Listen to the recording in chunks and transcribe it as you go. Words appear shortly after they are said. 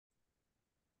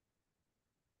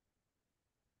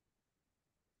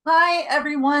Hi,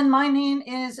 everyone. My name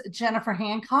is Jennifer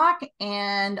Hancock,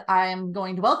 and I'm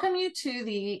going to welcome you to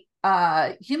the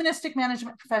Humanistic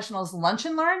Management Professionals Lunch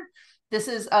and Learn. This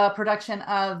is a production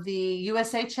of the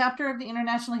USA chapter of the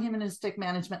International Humanistic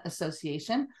Management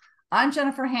Association. I'm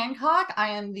Jennifer Hancock. I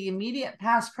am the immediate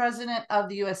past president of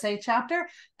the USA chapter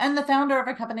and the founder of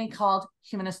a company called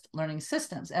Humanist Learning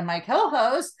Systems. And my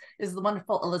co-host is the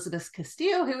wonderful Elizabeth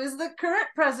Castillo, who is the current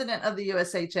president of the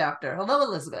USA chapter. Hello,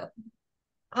 Elizabeth.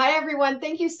 Hi, everyone.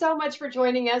 Thank you so much for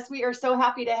joining us. We are so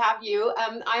happy to have you.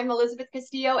 I'm Elizabeth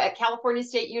Castillo at California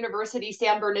State University,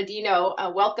 San Bernardino.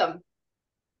 Welcome.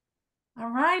 All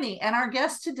righty. And our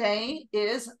guest today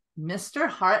is Mr.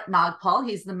 Harit Nagpal.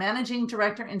 He's the managing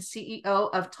director and CEO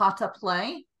of Tata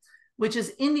Play, which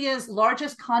is India's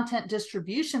largest content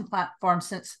distribution platform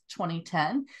since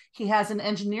 2010. He has an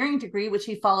engineering degree, which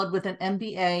he followed with an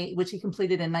MBA, which he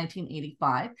completed in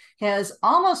 1985. He has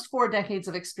almost 4 decades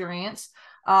of experience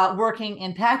working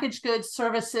in packaged goods,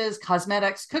 services,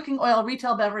 cosmetics, cooking oil,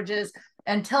 retail beverages,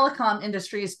 and telecom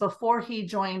industries before he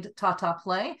joined Tata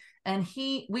Play. And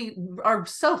we are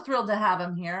so thrilled to have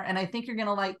him here. And I think you're going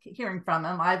to like hearing from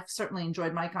him. I've certainly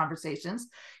enjoyed my conversations.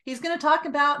 He's going to talk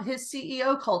about his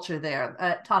CEO culture there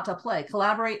at Tata Play: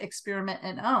 collaborate, experiment,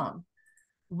 and own.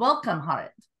 Welcome, Harit.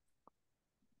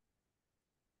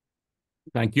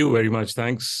 Thank you very much.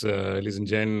 Thanks, Liz and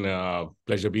Jen.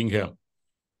 Pleasure being here.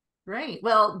 Great.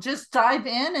 Well, just dive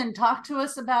in and talk to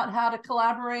us about how to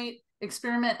collaborate,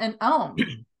 experiment, and own.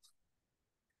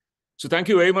 So thank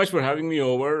you very much for having me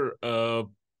over.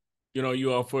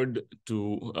 You offered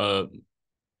to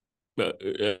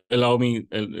allow me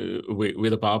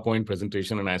with a PowerPoint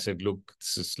presentation, and I said, look,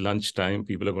 this is lunchtime.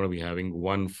 People are going to be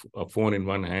having a phone in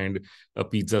one hand, a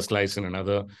pizza slice in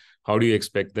another. How do you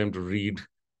expect them to read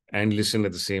and listen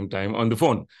at the same time on the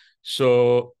phone?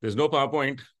 So there's no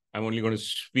PowerPoint. I'm only going to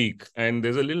speak. And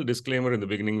there's a little disclaimer in the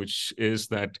beginning, which is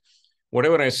that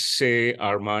whatever I say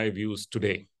are my views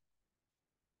today.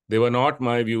 They were not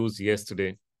my views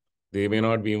yesterday. They may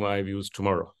not be my views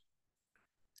tomorrow.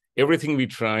 Everything we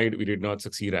tried, we did not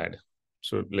succeed at.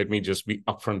 So let me just be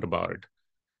upfront about it.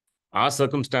 Our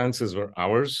circumstances were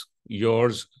ours.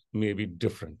 Yours may be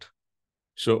different.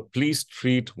 So please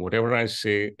treat whatever I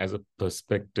say as a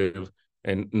perspective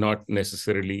and not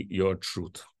necessarily your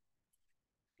truth.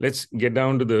 Let's get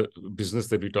down to the business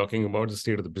that we're talking about, the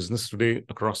state of the business today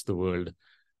across the world.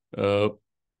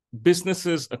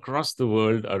 Businesses across the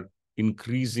world are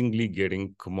increasingly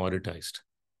getting commoditized.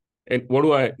 And what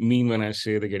do I mean when I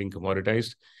say they're getting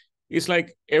commoditized? It's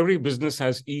like every business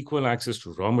has equal access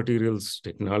to raw materials,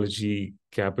 technology,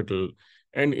 capital,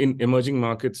 and in emerging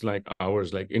markets like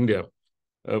ours, like India,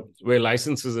 where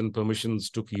licenses and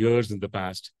permissions took years in the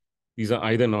past, these are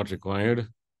either not required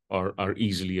or are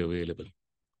easily available.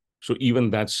 So even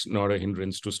that's not a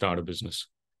hindrance to start a business.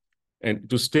 And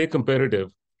to stay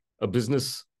competitive, a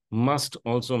business must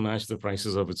also match the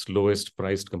prices of its lowest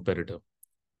priced competitor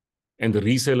and the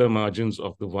reseller margins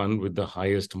of the one with the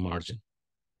highest margin.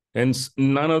 Hence,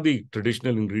 none of the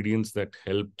traditional ingredients that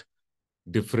helped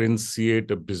differentiate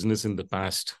a business in the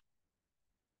past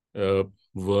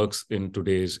works in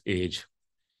today's age.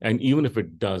 And even if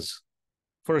it does,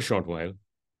 for a short while,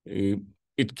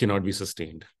 it cannot be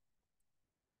sustained.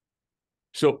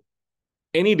 So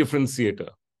any differentiator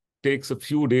takes a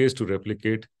few days to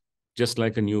replicate, just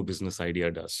like a new business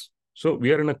idea does. So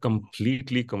we are in a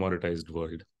completely commoditized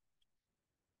world.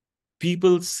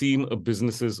 People seem a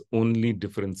business's only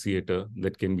differentiator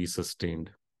that can be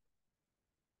sustained.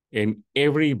 And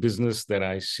every business that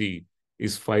I see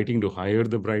is fighting to hire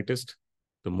the brightest,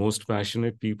 the most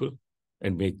passionate people,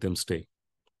 and make them stay.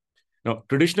 Now,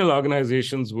 traditional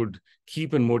organizations would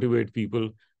keep and motivate people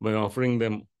by offering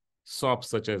them SOPs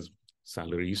such as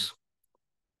salaries,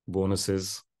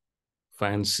 bonuses,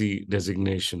 fancy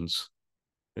designations,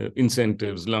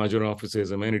 incentives, larger offices,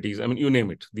 amenities. I mean, you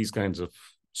name it, these kinds of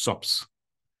SOPs.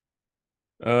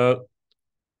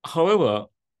 However,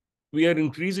 we are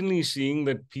increasingly seeing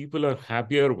that people are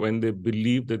happier when they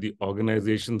believe that the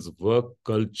organization's work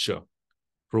culture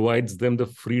provides them the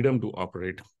freedom to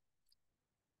operate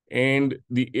and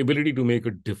the ability to make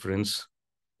a difference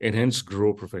and hence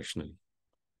grow professionally.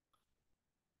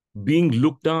 Being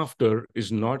looked after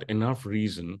is not enough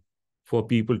reason for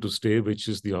people to stay, which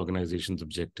is the organization's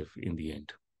objective in the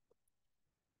end.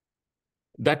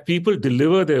 That people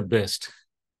deliver their best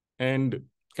and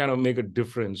kind of make a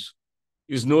difference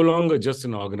is no longer just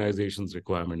an organization's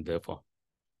requirement, therefore.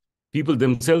 People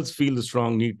themselves feel the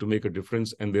strong need to make a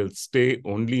difference, and they'll stay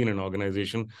only in an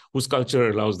organization whose culture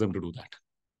allows them to do that.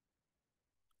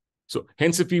 So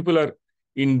hence, if people are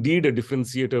indeed a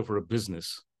differentiator for a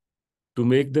business, To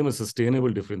make them a sustainable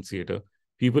differentiator,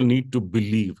 people need to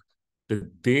believe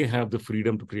that they have the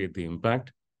freedom to create the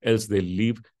impact, else they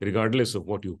leave, regardless of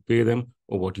what you pay them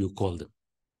or what you call them.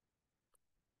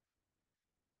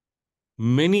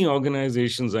 Many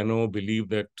organizations I know believe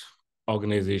that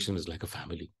organization is like a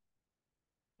family,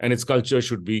 and its culture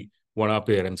should be what our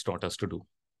parents taught us to do.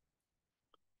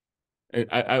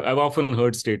 I've often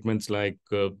heard statements like,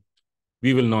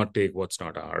 we will not take what's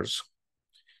not ours.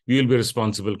 We will be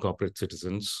responsible corporate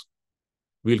citizens.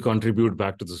 We'll contribute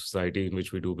back to the society in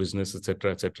which we do business, et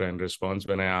cetera, in response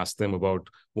when I ask them about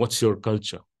what's your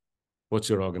culture? What's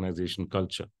your organization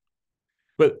culture?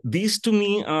 Well, these to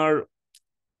me are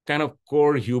kind of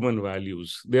core human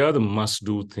values. They are the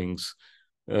must-do things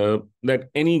that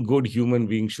any good human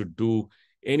being should do,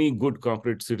 any good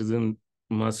corporate citizen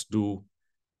must do.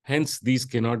 Hence, these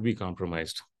cannot be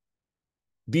compromised.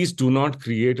 These do not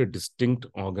create a distinct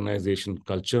organization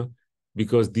culture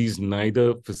because these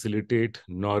neither facilitate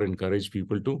nor encourage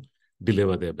people to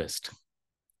deliver their best.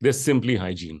 They're simply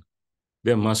hygiene.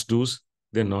 They're must-dos.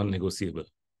 They're non-negotiable.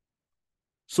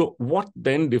 So what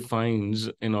then defines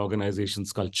an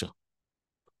organization's culture?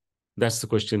 That's the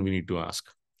question we need to ask.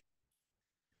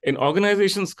 An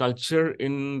organization's culture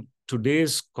in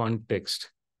today's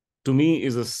context, to me,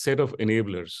 is a set of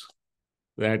enablers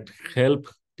that help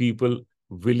people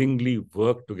willingly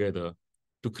work together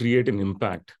to create an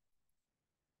impact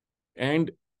and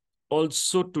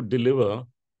also to deliver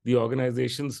the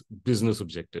organization's business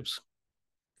objectives.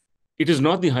 It is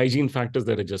not the hygiene factors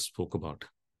that I just spoke about.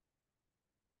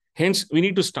 Hence, we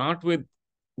need to start with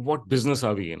what business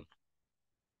are we in?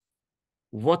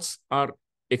 What's our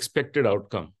expected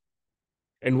outcome?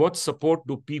 And what support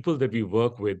do people that we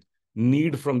work with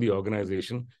need from the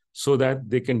organization so that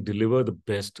they can deliver the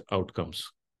best outcomes?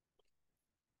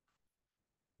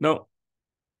 Now,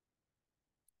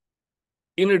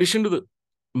 in addition to the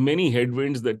many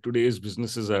headwinds that today's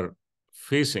businesses are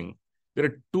facing, there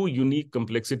are two unique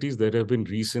complexities that have been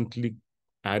recently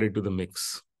added to the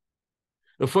mix.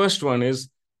 The first one is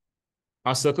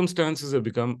our circumstances have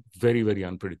become very, very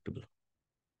unpredictable.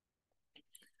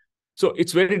 So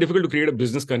it's very difficult to create a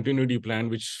business continuity plan,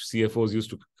 which CFOs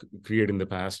used to create in the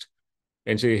past,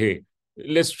 and say, hey,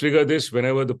 let's trigger this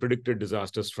whenever the predicted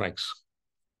disaster strikes.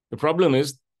 The problem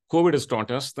is COVID has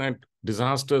taught us that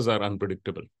disasters are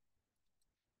unpredictable,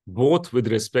 both with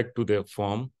respect to their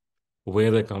form,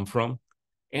 where they come from,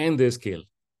 and their scale.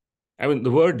 I mean,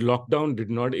 the word lockdown did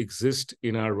not exist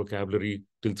in our vocabulary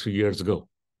till 3 years ago.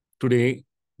 Today,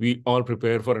 we all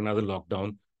prepare for another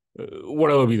lockdown,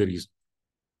 whatever be the reason.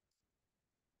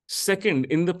 Second,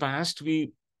 in the past,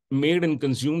 we made and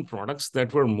consumed products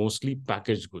that were mostly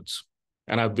packaged goods.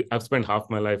 And I've spent half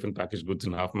my life in packaged goods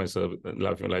and half my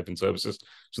life in services.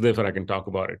 So therefore, I can talk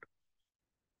about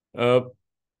it.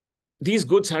 These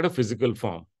goods had a physical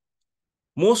form.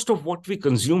 Most of what we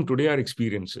consume today are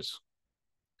experiences.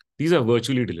 These are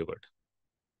virtually delivered.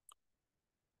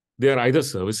 They are either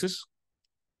services,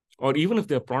 or even if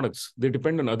they're products, they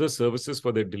depend on other services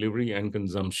for their delivery and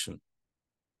consumption.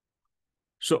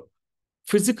 So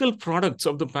physical products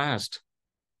of the past,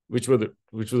 which were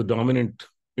the dominant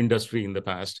industry in the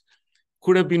past,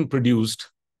 could have been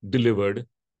produced, delivered,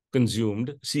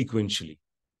 consumed sequentially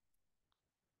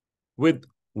with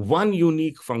one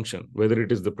unique function, whether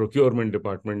it is the procurement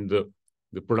department,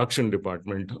 the production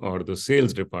department, or the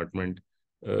sales department,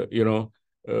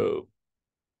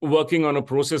 working on a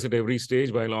process at every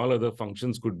stage, while all other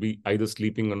functions could be either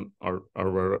sleeping on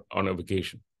or on a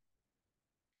vacation.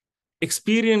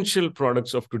 Experiential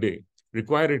products of today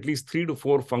require at least 3 to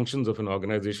 4 functions of an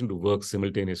organization to work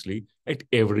simultaneously at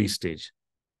every stage,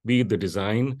 be it the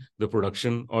design, the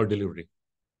production, or delivery.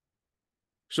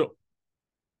 So,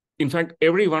 in fact,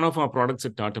 every one of our products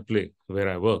at Tata Play, where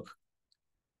I work,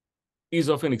 is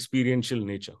of an experiential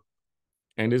nature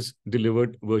and is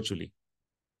delivered virtually.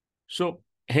 So,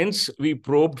 hence, we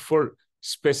probed for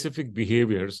specific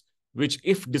behaviors which,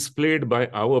 if displayed by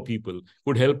our people,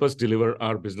 could help us deliver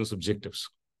our business objectives.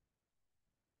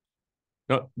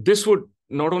 Now, this would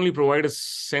not only provide a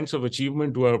sense of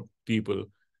achievement to our people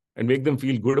and make them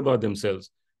feel good about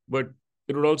themselves, but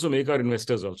it would also make our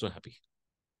investors also happy.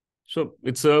 So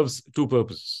it serves 2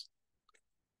 purposes.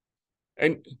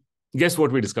 And guess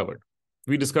what we discovered?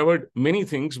 We discovered many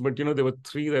things, but there were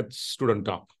 3 that stood on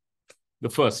top. The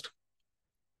first,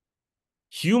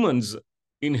 humans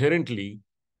inherently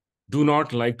do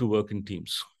not like to work in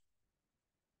teams.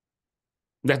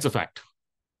 That's a fact.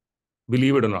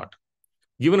 Believe it or not.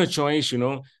 Given a choice,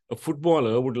 a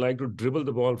footballer would like to dribble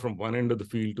the ball from one end of the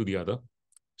field to the other,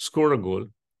 score a goal,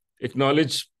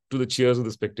 acknowledge to the cheers of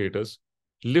the spectators,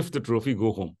 lift the trophy,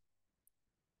 go home.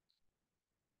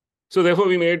 So therefore,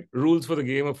 we made rules for the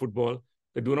game of football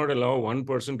that do not allow one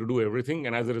person to do everything.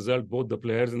 And as a result, both the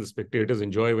players and the spectators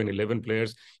enjoy when 11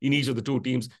 players in each of the two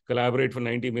teams collaborate for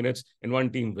 90 minutes and one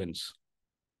team wins.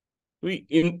 We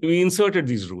inserted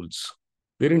these rules.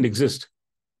 They didn't exist.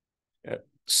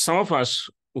 Some of us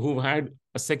who've had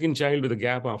a second child with a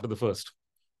gap after the first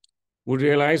would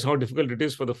realize how difficult it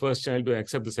is for the first child to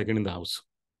accept the second in the house.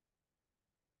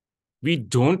 We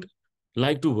don't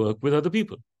like to work with other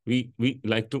people. We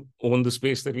like to own the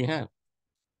space that we have.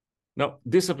 Now,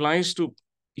 this applies to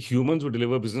humans who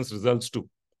deliver business results too.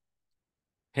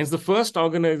 Hence, the first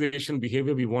organization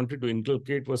behavior we wanted to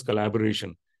inculcate was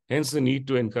collaboration. Hence, the need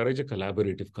to encourage a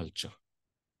collaborative culture.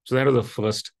 So that was the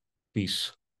first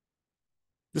piece.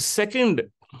 The second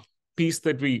piece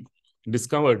that we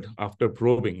discovered after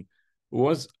probing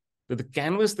was that the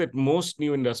canvas that most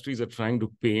new industries are trying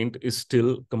to paint is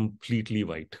still completely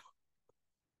white.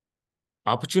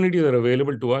 Opportunities are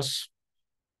available to us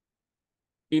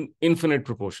in infinite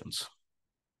proportions.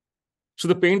 So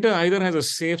the painter either has a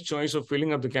safe choice of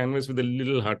filling up the canvas with a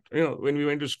little hut. You know, when we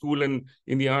went to school and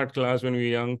in the art class when we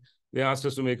were young, they asked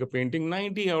us to make a painting.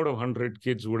 90 out of 100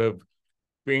 kids would have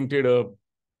painted a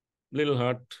little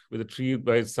hut with a tree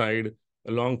by its side,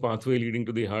 a long pathway leading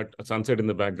to the hut, a sunset in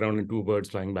the background, and two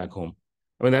birds flying back home.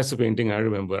 I mean, that's the painting I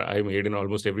remember I made and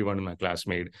almost everyone in my class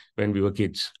made when we were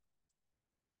kids.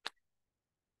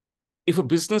 If a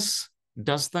business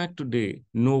does that today,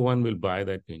 no one will buy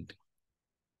that painting.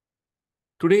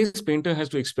 Today's painter has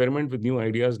to experiment with new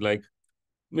ideas like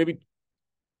maybe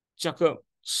chuck a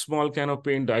small can of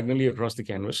paint diagonally across the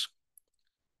canvas,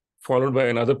 followed by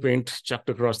another paint chucked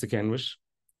across the canvas.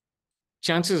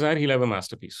 Chances are he'll have a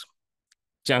masterpiece.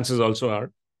 Chances also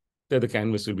are that the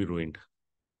canvas will be ruined.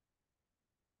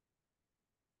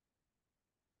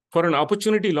 For an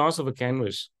opportunity loss of a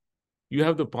canvas, you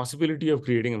have the possibility of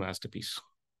creating a masterpiece.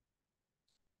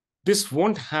 This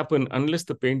won't happen unless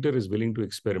the painter is willing to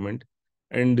experiment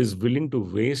and is willing to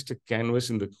waste a canvas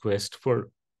in the quest for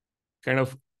kind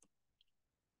of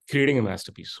creating a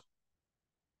masterpiece.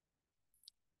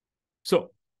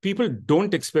 So people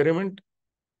don't experiment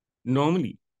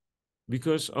normally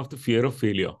because of the fear of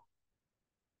failure.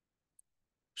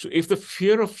 So if the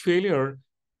fear of failure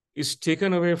is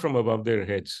taken away from above their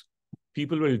heads,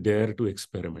 people will dare to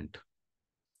experiment.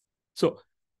 So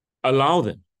allow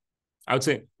them, I would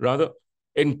say rather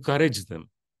encourage them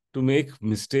to make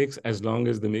mistakes as long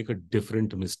as they make a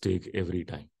different mistake every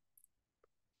time.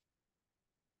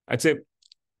 I'd say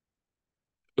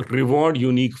reward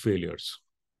unique failures.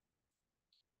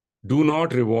 Do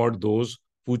not reward those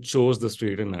who chose the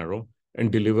straight and narrow and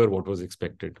deliver what was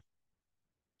expected.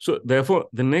 So therefore,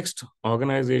 the next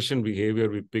organization behavior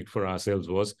we picked for ourselves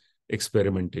was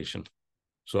experimentation.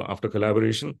 So after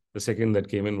collaboration, the second that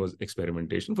came in was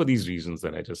experimentation for these reasons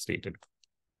that I just stated.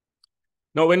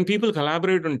 Now, when people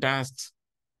collaborate on tasks,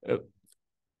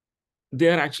 they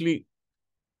are actually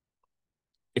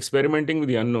experimenting with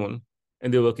the unknown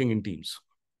and they're working in teams.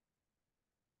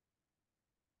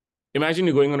 Imagine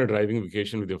you're going on a driving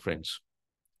vacation with your friends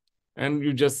and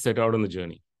you just set out on the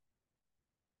journey.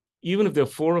 Even if there are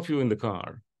 4 of you in the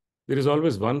car, there is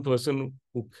always one person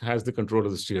who has the control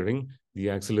of the steering, the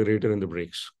accelerator, and the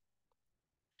brakes.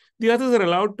 The others are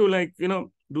allowed to,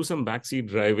 do some backseat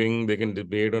driving. They can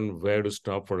debate on where to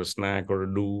stop for a snack or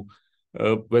do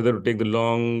whether to take the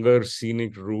longer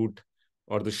scenic route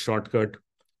or the shortcut.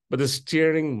 But the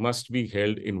steering must be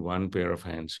held in one pair of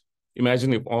hands.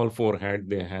 Imagine if all 4 had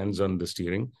their hands on the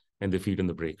steering and their feet on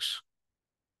the brakes.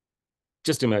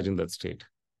 Just imagine that state.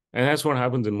 And that's what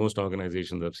happens in most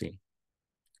organizations I've seen.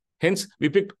 Hence, we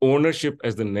picked ownership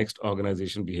as the next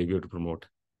organization behavior to promote.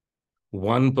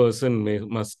 One person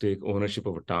must take ownership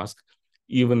of a task,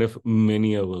 even if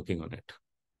many are working on it.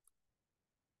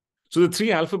 So the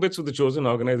 3 alphabets of the chosen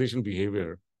organization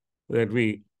behavior that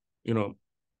we,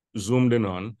 zoomed in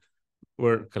on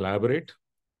were collaborate,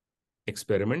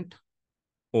 experiment,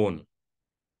 own.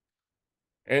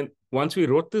 And once we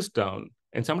wrote this down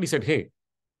and somebody said, hey,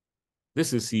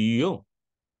 this is CEO.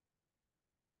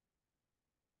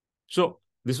 So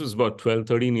this was about 12,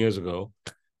 13 years ago.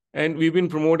 And we've been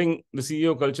promoting the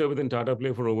CEO culture within Tata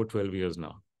Play for over 12 years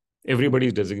now.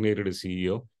 Everybody's designated as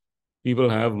CEO. People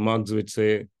have mugs which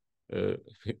say the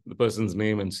person's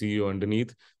name and CEO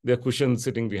underneath. There are cushions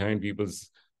sitting behind people's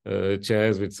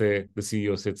chairs which say the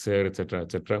CEO sits here, etc.,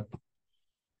 etc.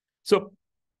 So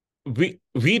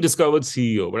we discovered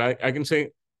CEO, but I can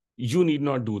say you need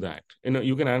not do that.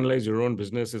 You can analyze your own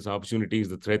business, its opportunities,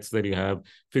 the threats that you have,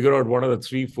 figure out what are the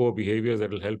 3-4 behaviors that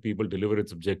will help people deliver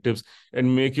its objectives,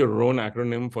 and make your own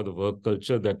acronym for the work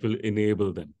culture that will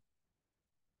enable them.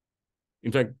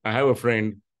 In fact, I have a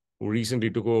friend who recently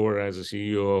took over as a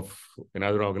CEO of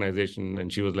another organization,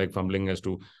 and she was like fumbling as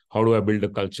to how do I build a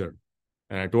culture.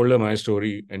 And I told her my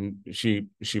story, and she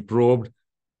probed,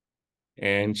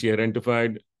 and she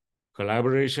identified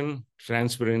collaboration,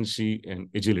 transparency, and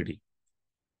agility.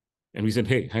 And we said,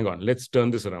 hey, hang on, let's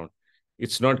turn this around.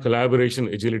 It's not collaboration,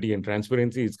 agility, and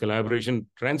transparency. It's collaboration,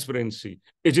 transparency,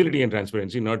 agility, and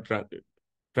transparency, not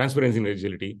transparency and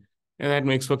agility. And that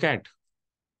makes for CAT.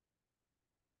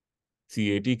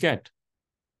 CAT, CAT.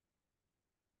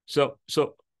 So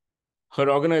her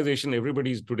organization,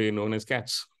 everybody's today known as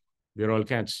cats. They're all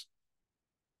cats.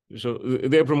 So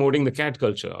they're promoting the cat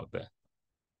culture out there.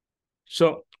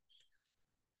 So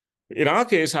in our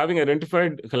case, having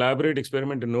identified, collaborate,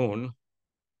 experiment, and known,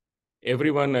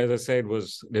 everyone, as I said,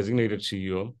 was designated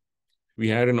CEO. We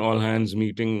had an all-hands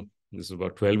meeting, this is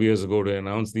about 12 years ago, to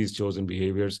announce these chosen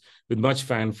behaviors with much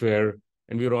fanfare,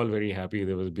 and we were all very happy.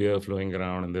 There was beer flowing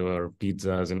around, and there were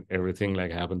pizzas and everything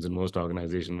like happens in most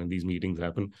organizations when these meetings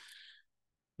happen.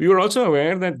 We were also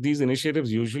aware that these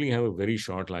initiatives usually have a very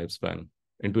short lifespan.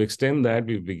 And to extend that,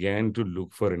 we began to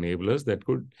look for enablers that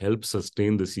could help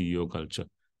sustain the CEO culture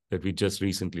that we just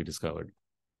recently discovered.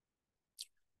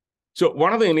 So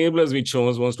one of the enablers we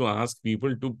chose was to ask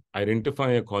people to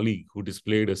identify a colleague who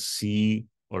displayed a C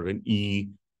or an E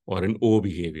or an O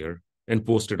behavior and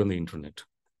post it on the internet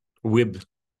with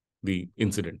the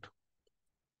incident.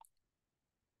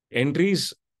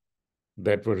 Entries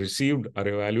that were received are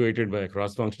evaluated by a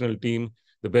cross-functional team.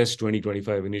 The best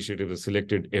 2025 initiatives are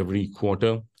selected every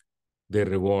quarter. Their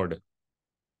reward,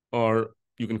 or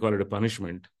you can call it a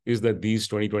punishment, is that these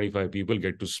 2025 people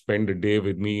get to spend a day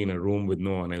with me in a room with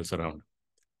no one else around.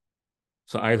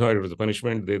 So I thought it was a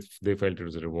punishment. They felt it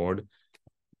was a reward.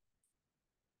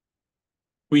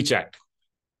 We chat.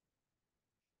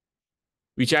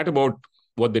 We chat about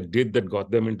what they did that got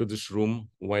them into this room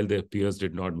while their peers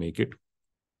did not make it.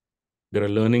 There are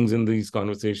learnings in these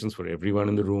conversations for everyone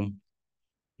in the room,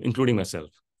 including myself.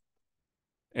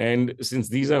 And since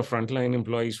these are frontline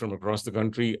employees from across the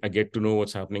country, I get to know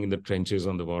what's happening in the trenches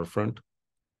on the war front.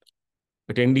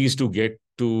 Attendees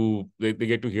they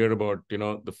get to hear about,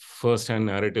 the first-hand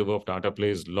narrative of Tata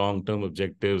Play's long-term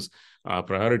objectives, our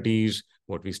priorities,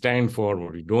 what we stand for,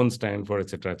 what we don't stand for, et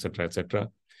cetera,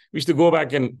 which they go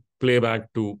back and play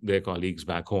back to their colleagues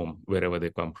back home, wherever they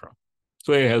come from.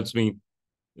 So it helps me,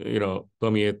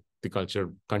 permeate the culture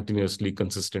continuously,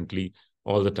 consistently,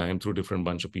 all the time through different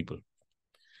bunch of people.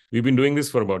 We've been doing this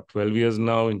for about 12 years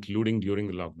now, including during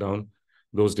the lockdown.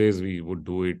 Those days we would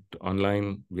do it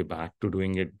online. We're back to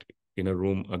doing it in a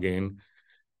room again.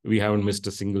 We haven't missed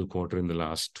a single quarter in the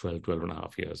last 12 and a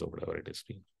half years or whatever it has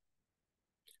been.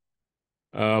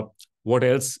 What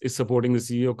else is supporting the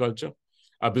CEO culture?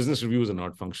 Our business reviews are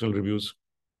not functional reviews.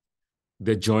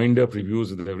 They're joined up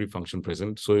reviews with every function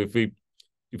present. So if we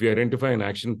identify an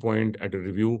action point at a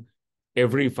review,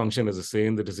 every function has a say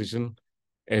in the decision,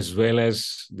 as well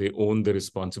as they own the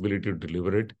responsibility to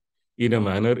deliver it in a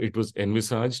manner it was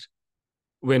envisaged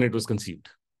when it was conceived.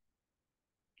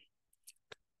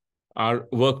 Our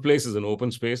workplace is an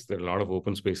open space. There are a lot of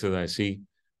open spaces I see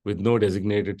with no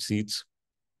designated seats.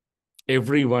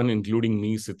 Everyone, including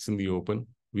me, sits in the open.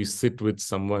 We sit with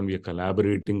someone we are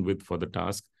collaborating with for the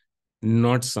task,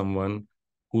 not someone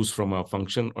who's from our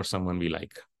function or someone we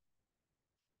like.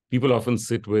 People often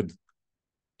sit with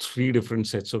 3 different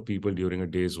sets of people during a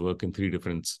day's work in 3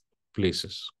 different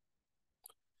places.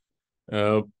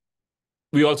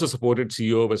 We also supported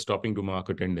CEO by stopping to mark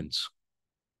attendance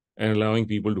and allowing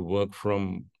people to work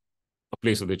from a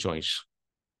place of their choice.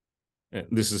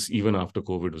 This is even after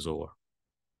COVID was over.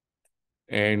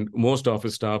 And most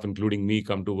office staff, including me,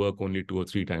 come to work only 2 or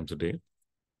 3 times a day.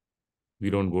 We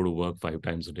don't go to work 5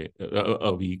 times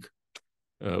a week.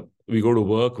 We go to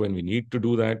work when we need to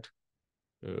do that.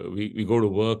 We go to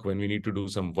work when we need to do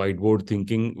some whiteboard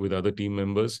thinking with other team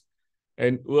members.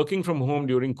 And working from home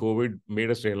during COVID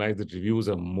made us realize that reviews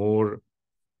are more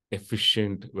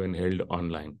efficient when held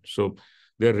online. So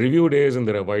there are review days and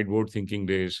there are whiteboard thinking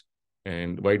days.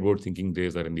 And whiteboard thinking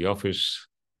days are in the office.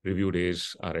 Review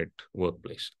days are at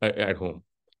workplace, at home.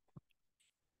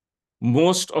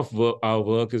 Most of our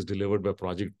work is delivered by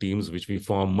project teams, which we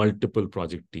form multiple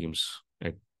project teams.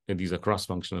 And these are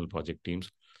cross-functional project teams.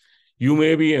 You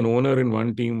may be an owner in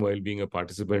one team while being a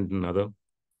participant in another.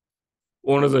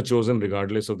 Owners are chosen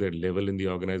regardless of their level in the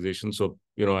organization. So,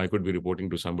 I could be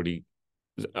reporting to somebody.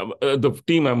 The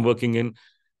team I'm working in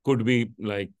could be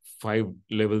like 5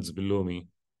 levels below me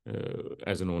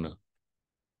as an owner.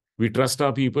 We trust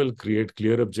our people, create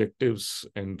clear objectives,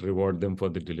 and reward them for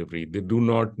the delivery. They do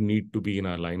not need to be in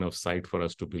our line of sight for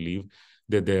us to believe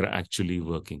that they're actually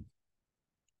working.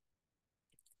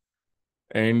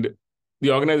 And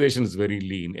the organization is very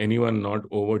lean. Anyone not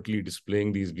overtly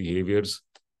displaying these behaviors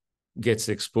gets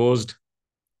exposed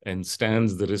and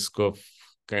stands the risk of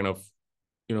kind of,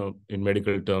 in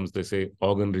medical terms, they say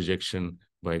organ rejection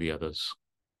by the others.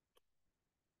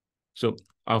 So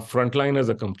our frontliners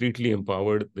are completely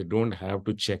empowered. They don't have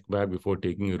to check back before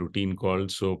taking a routine call.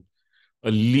 So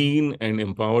a lean and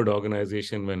empowered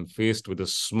organization, when faced with a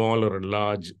small or a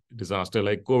large disaster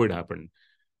like COVID happened,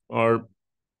 or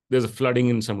there's a flooding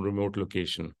in some remote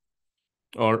location,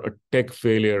 or a tech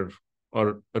failure,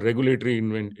 or a regulatory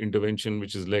intervention,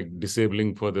 which is like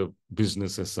disabling for the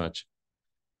business as such,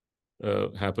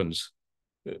 happens.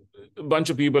 A bunch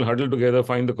of people huddle together,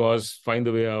 find the cause, find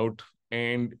the way out,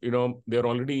 and they're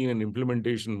already in an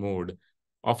implementation mode,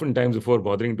 oftentimes before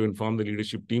bothering to inform the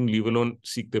leadership team, leave alone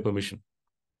seek their permission.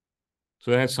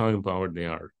 So that's how empowered they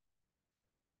are.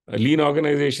 A lean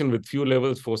organization with few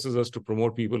levels forces us to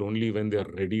promote people only when they're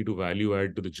ready to value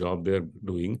add to the job they're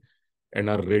doing and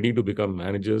are ready to become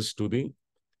managers to the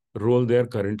role they're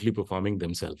currently performing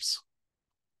themselves.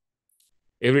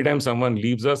 Every time someone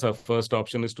leaves us, our first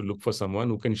option is to look for someone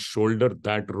who can shoulder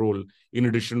that role in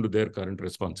addition to their current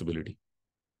responsibility.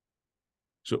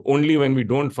 So only when we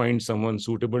don't find someone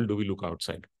suitable do we look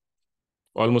outside.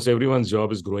 Almost everyone's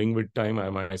job is growing with time. I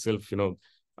myself,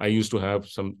 I used to have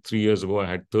 3 years ago, I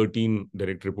had 13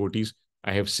 direct reportees.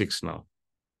 I have 6 now.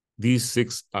 These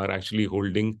 6 are actually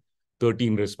holding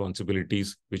 13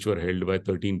 responsibilities, which were held by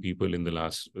 13 people in the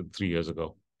last 3 years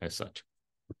ago as such.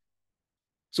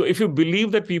 So if you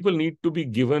believe that people need to be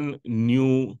given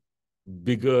new,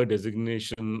 bigger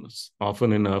designations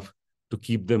often enough to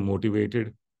keep them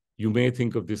motivated, you may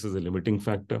think of this as a limiting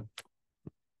factor.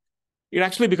 It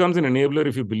actually becomes an enabler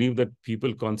if you believe that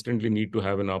people constantly need to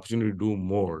have an opportunity to do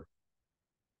more.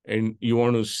 And you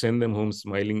want to send them home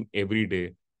smiling every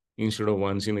day instead of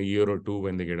once in a year or two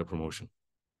when they get a promotion.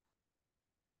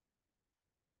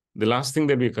 The last thing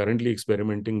that we're currently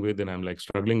experimenting with, and I'm like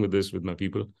struggling with this with my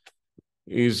people,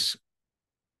 is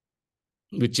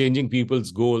with changing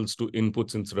people's goals to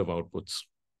inputs instead of outputs.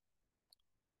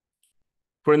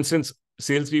 For instance,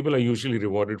 salespeople are usually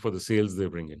rewarded for the sales they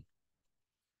bring in.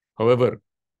 However,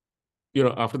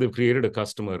 after they've created a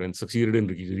customer and succeeded in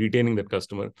retaining that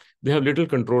customer, they have little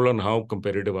control on how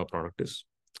competitive our product is,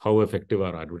 how effective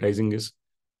our advertising is,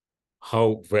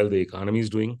 how well the economy is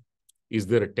doing. Is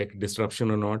there a tech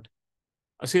disruption or not?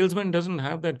 A salesman doesn't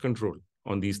have that control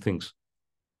on these things.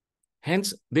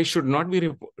 Hence, they should not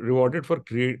be rewarded for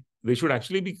they should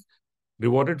actually be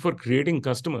rewarded for creating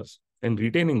customers and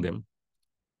retaining them,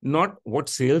 not what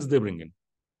sales they bring in.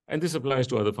 And this applies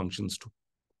to other functions too.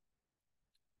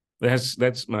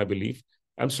 That's my belief.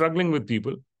 I'm struggling with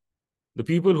people. The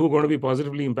people who are going to be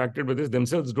positively impacted by this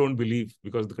themselves don't believe,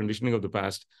 because of the conditioning of the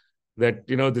past, that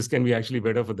this can be actually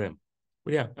better for them.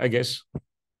 But yeah, I guess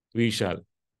we shall.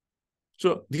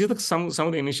 So these are some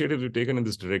of the initiatives we've taken in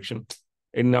this direction.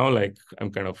 And now,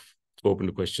 I'm kind of open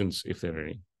to questions if there are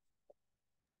any.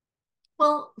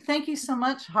 Well, thank you so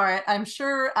much, Harit. I'm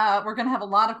sure we're going to have a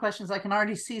lot of questions. I can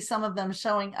already see some of them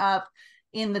showing up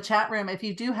in the chat room. If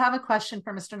you do have a question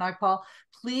for Mr. Nagpal,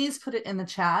 please put it in the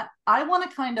chat. I want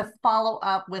to kind of follow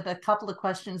up with a couple of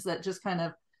questions that just kind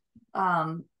of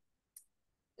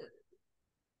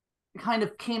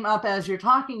came up as you're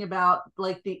talking about,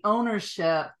 like the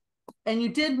ownership. And you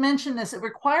did mention this, it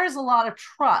requires a lot of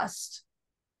trust.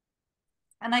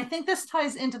 And I think this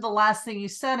ties into the last thing you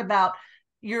said about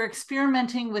you're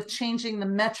experimenting with changing the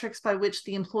metrics by which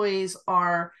the employees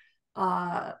are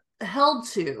held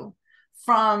to,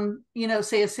 from,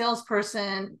 say a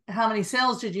salesperson, how many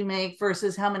sales did you make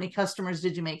versus how many customers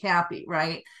did you make happy,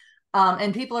 right?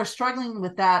 And people are struggling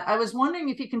with that. I was wondering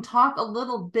if you can talk a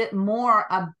little bit more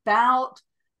about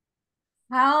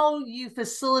how you've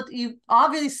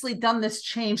obviously done this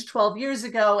change 12 years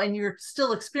ago and you're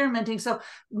still experimenting. So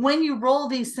when you roll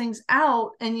these things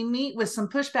out and you meet with some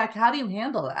pushback, how do you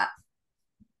handle that?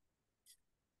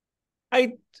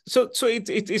 So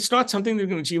it's not something you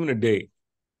can achieve in a day.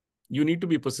 You need to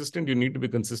be persistent. You need to be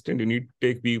consistent. You need to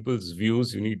take people's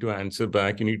views. You need to answer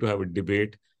back. You need to have a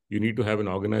debate. You need to have an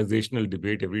organizational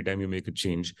debate every time you make a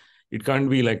change. It can't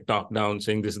be like top down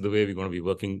saying this is the way we're going to be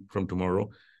working from tomorrow.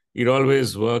 It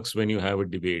always works when you have a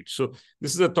debate. So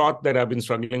this is a thought that I've been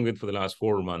struggling with for the last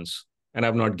 4 months, and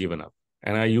I've not given up.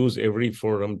 And I use every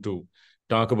forum to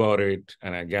talk about it,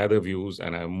 and I gather views,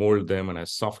 and I mold them, and I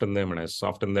soften them, and I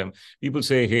soften them. People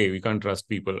say, hey, we can't trust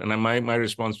people. And my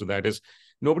response to that is,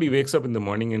 nobody wakes up in the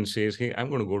morning and says, hey, I'm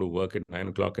going to go to work at 9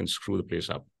 o'clock and screw the place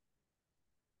up.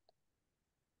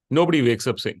 Nobody wakes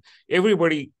up saying,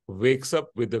 everybody wakes up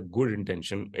with a good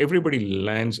intention. Everybody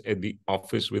lands at the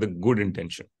office with a good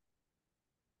intention.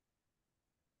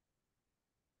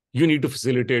 You need to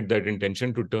facilitate that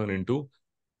intention to turn into,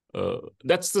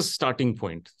 that's the starting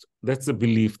point. That's the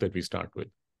belief that we start with.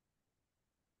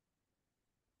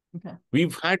 Okay.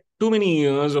 We've had too many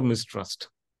years of mistrust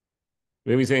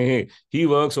where we say, hey, he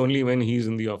works only when he's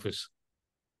in the office.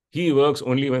 He works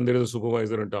only when there is a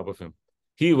supervisor on top of him.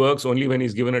 He works only when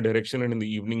he's given a direction, and in the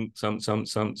evening, some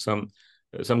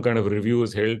kind of review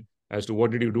is held as to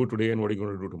what did you do today and what are you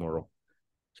going to do tomorrow.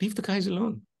 Leave the guys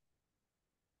alone.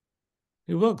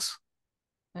 It works.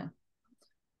 Yeah.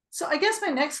 So I guess my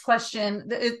next question,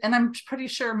 and I'm pretty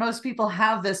sure most people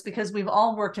have this because we've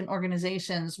all worked in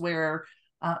organizations where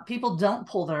people don't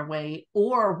pull their weight,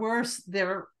 or worse,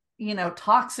 they're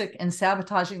toxic and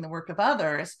sabotaging the work of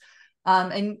others.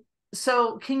 And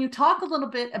so can you talk a little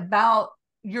bit about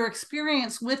your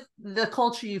experience with the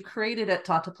culture you've created at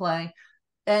Tata Play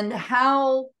and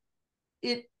how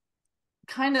it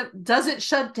kind of, does it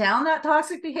shut down that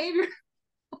toxic behavior?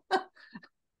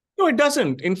 No, it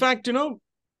doesn't. In fact,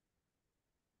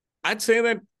 I'd say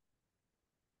that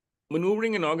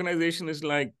maneuvering an organization is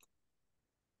like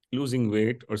losing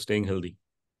weight or staying healthy.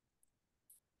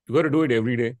 You got to do it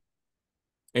every day.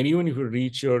 And even if you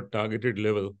reach your targeted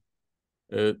level,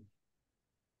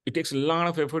 it takes a lot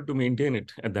of effort to maintain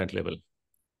it at that level.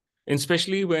 And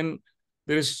especially when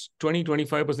there is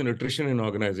 20-25% attrition in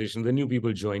organizations, there are new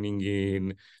people joining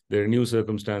in, there are new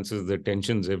circumstances, there are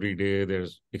tensions every day,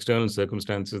 there's external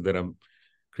circumstances that are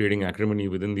creating acrimony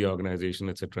within the organization,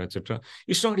 et cetera, et cetera.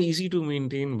 It's not easy to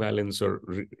maintain balance or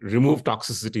remove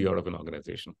toxicity out of an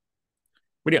organization.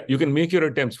 But yeah, you can make your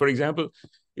attempts. For example,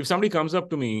 if somebody comes up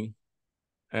to me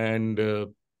and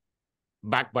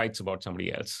backbites about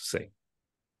somebody else, say,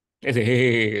 I say,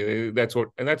 hey, that's what,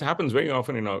 and that happens very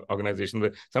often in our organization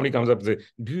where somebody comes up and says,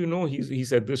 do you know he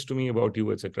said this to me about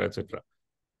you, et cetera, et cetera.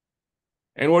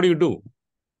 And what do?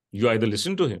 You either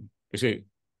listen to him, you say,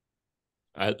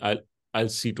 I'll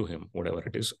see to him, whatever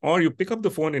it is, or you pick up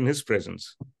the phone in his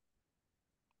presence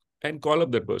and call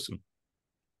up that person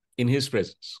in his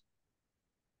presence.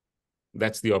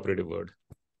 That's the operative word.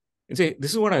 And say,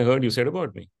 this is what I heard you said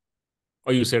about me,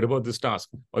 or you said about this task,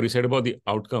 or you said about the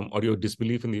outcome, or your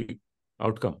disbelief in the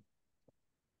outcome.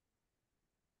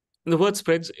 And the word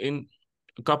spreads in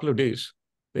a couple of days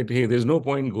that, hey, there's no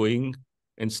point going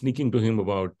and sneaking to him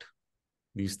about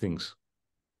these things.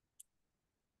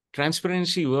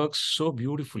 Transparency works so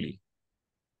beautifully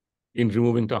in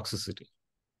removing toxicity.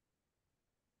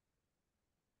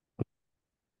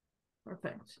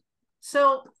 Perfect.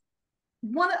 So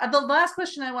the last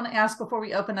question I want to ask before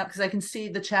we open up, because I can see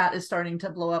the chat is starting to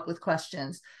blow up with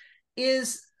questions,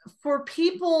 is for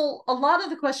people, a lot of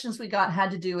the questions we got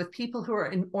had to do with people who are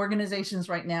in organizations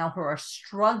right now who are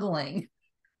struggling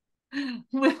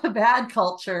with a bad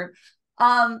culture.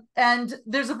 And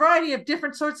there's a variety of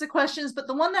different sorts of questions, but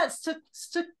the one that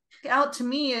stuck out to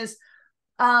me is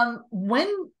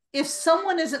if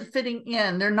someone isn't fitting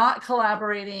in, they're not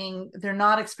collaborating, they're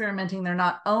not experimenting, they're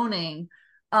not owning,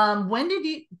 when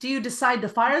do you decide to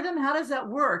fire them? How does that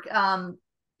work?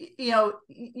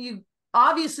 You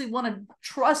obviously want to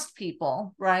trust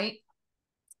people, right?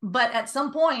 But at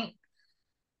some point,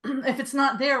 if it's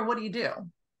not there, what do you do?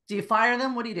 Do you fire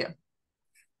them? What do you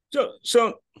do?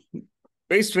 So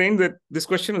very strange that this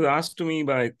question was asked to me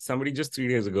by somebody just 3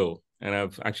 days ago. And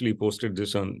I've actually posted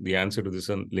the answer to this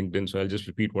on LinkedIn. So I'll just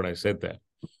repeat what I said there.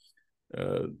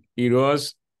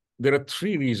 There are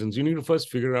 3 reasons. You need to first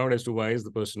figure out as to why is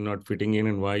the person not fitting in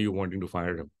and why you're wanting to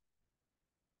fire him.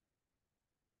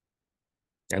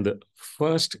 And the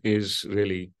first is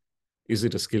really, is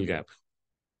it a skill gap?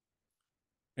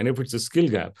 And if it's a skill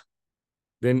gap,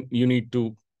 then you need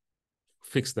to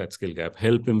fix that skill gap,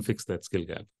 help him fix that skill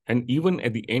gap. And even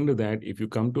at the end of that, if you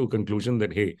come to a conclusion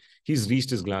that, hey, he's reached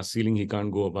his glass ceiling, he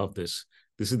can't go above this,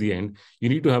 this is the end, you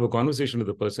need to have a conversation with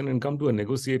the person and come to a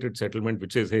negotiated settlement,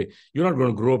 which says, hey, you're not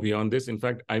going to grow beyond this. In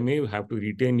fact, I may have to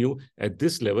retain you at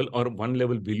this level or one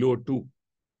level below 2.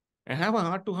 And have a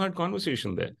heart-to-heart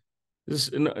conversation there.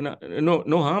 There's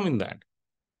no harm in that.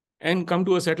 And come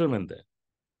to a settlement there.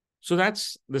 So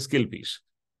that's the skill piece.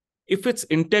 If it's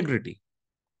integrity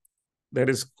that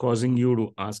is causing you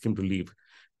to ask him to leave,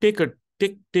 take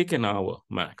an hour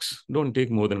max. Don't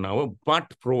take more than an hour,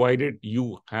 but provided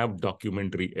you have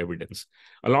documentary evidence.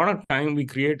 A lot of time we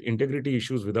create integrity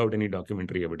issues without any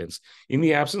documentary evidence. In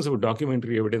the absence of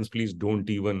documentary evidence, please don't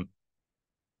even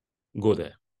go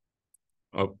there.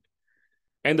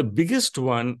 And the biggest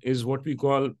one is what we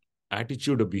call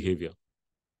attitude of behavior.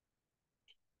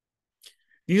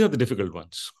 These are the difficult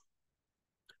ones.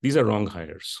 These are wrong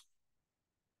hires.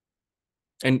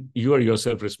 And you are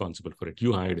yourself responsible for it.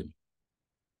 You hired him.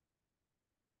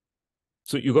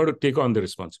 So you got to take on the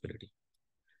responsibility.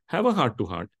 Have a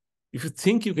heart-to-heart. If you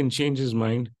think you can change his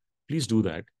mind, please do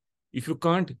that. If you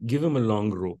can't, give him a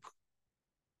long rope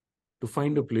to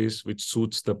find a place which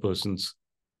suits the person's,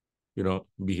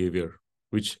 behavior,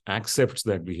 which accepts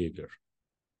that behavior.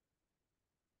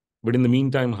 But in the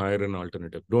meantime, hire an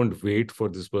alternative. Don't wait for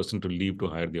this person to leave to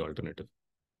hire the alternative.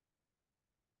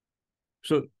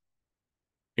 So,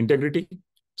 integrity,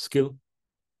 skill,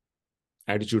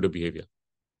 attitude, or behavior.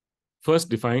 First,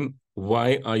 define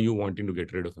why are you wanting to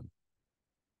get rid of him.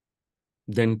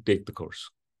 Then take the course.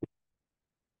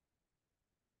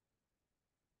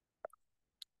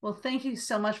 Well, thank you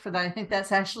so much for that. I think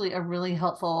that's actually a really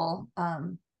helpful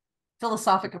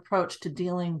philosophic approach to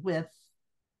dealing with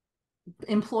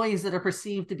employees that are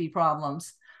perceived to be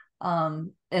problems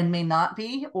and may not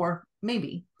be, or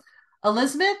maybe.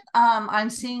 Elizabeth,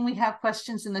 I'm seeing we have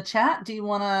questions in the chat. Do you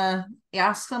want to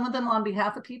ask some of them on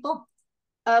behalf of people?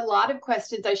 A lot of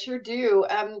questions, I sure do.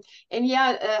 And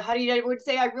yeah, Harit, I would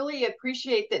say I really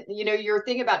appreciate that, your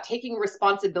thing about taking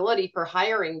responsibility for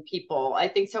hiring people. I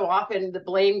think so often the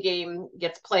blame game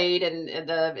gets played and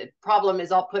the problem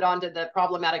is all put onto the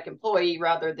problematic employee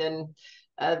rather than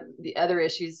the other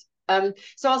issues.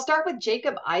 So I'll start with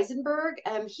Jacob Eisenberg.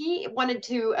 He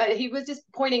was just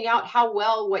pointing out how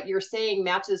well what you're saying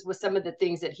matches with some of the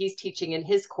things that he's teaching in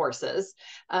his courses.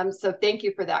 So thank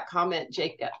you for that comment,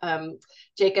 Jacob.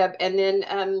 And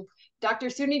then Dr.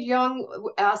 Suni Young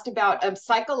asked about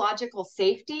psychological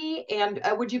safety, and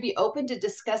would you be open to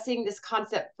discussing this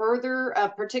concept further,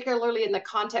 particularly in the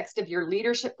context of your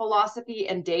leadership philosophy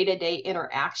and day-to-day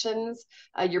interactions,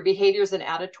 your behaviors and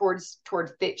attitudes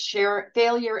toward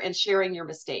failure and sharing your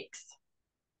mistakes?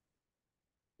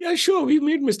 Yeah, sure. We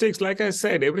made mistakes. Like I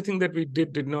said, everything that we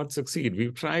did not succeed.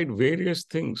 We've tried various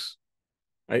things.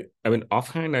 I mean,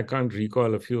 offhand, I can't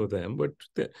recall a few of them, but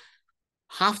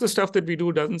half the stuff that we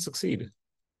do doesn't succeed.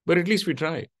 But at least we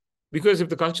try. Because if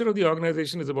the culture of the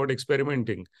organization is about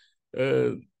experimenting,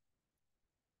 if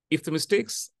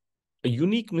the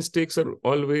unique mistakes are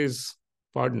always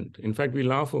pardoned. In fact, we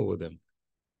laugh over them.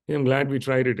 I'm glad we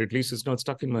tried it. At least it's not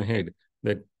stuck in my head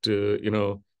that,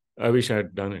 I wish I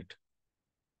had done it.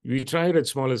 We try it at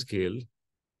smaller scale.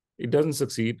 It doesn't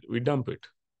succeed. We dump it.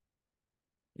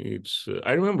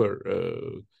 I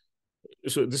remember,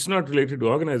 so this is not related to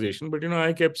organization, but,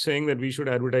 I kept saying that we should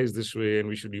advertise this way and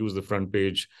we should use the front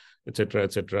page, et cetera,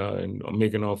 and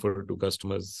make an offer to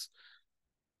customers.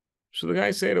 So the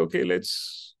guy said, okay,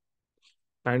 let's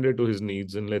pander to his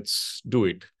needs and let's do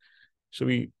it. So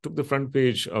we took the front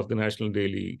page of the National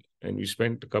Daily and we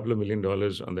spent a couple of $1 million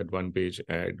on that one page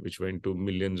ad, which went to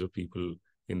millions of people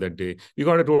in that day. We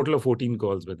got a total of 14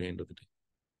 calls by the end of the day.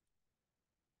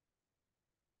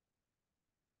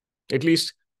 At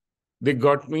least they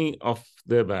got me off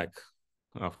their back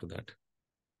after that.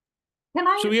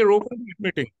 So we are open to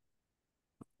admitting.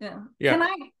 Yeah. Can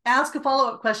I ask a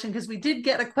follow-up question? Because we did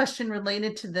get a question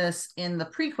related to this in the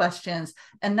pre-questions,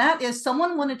 and that is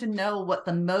someone wanted to know what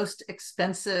the most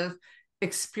expensive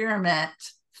experiment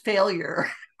failure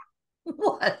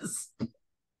was.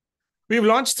 We've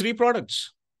launched 3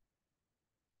 products.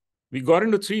 We got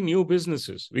into 3 new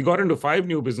businesses. We got into 5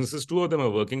 new businesses. 2 of them are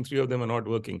working, 3 of them are not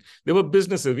working. They were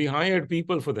businesses. We hired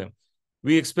people for them.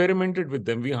 We experimented with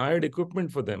them. We hired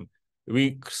equipment for them.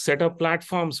 We set up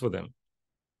platforms for them.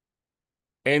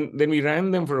 And then we ran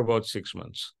them for about 6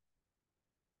 months.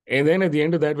 And then at the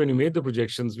end of that, when we made the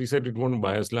projections, we said it won't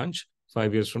buy us lunch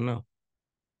 5 years from now.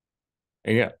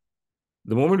 And yeah,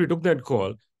 the moment we took that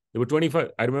call, there were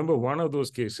 25. I remember one of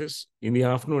those cases in the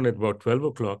afternoon at about 12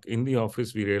 o'clock in the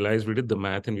office, we realized, we did the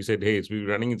math and we said, hey, it's been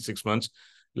running in 6 months.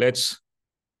 Let's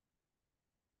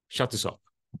shut this off.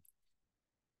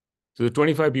 So the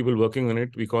 25 people working on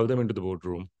it, we called them into the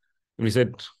boardroom and we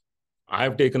said,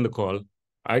 I've taken the call.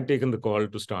 I'd taken the call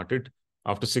to start it.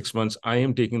 After 6 months, I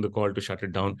am taking the call to shut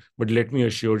it down. But let me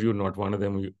assure you, not one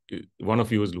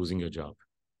of you is losing your job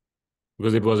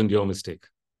because it wasn't your mistake.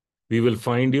 We will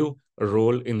find you a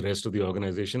role in the rest of the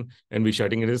organization and be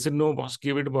shutting it. I said, no, boss,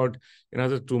 give it about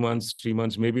another 2 months, 3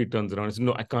 months, maybe it turns around. I said,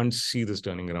 no, I can't see this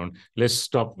turning around. Let's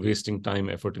stop wasting time,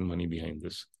 effort, and money behind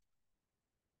this.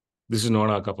 This is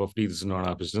not our cup of tea. This is not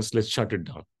our business. Let's shut it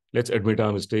down. Let's admit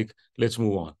our mistake. Let's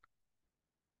move on.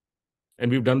 And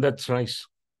we've done that thrice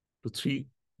to 3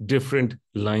 different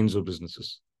lines of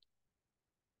businesses.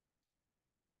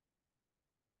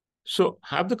 So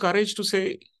have the courage to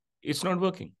say it's not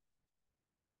working.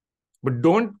 But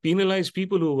don't penalize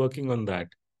people who are working on that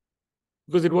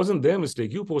because it wasn't their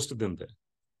mistake. You posted them there.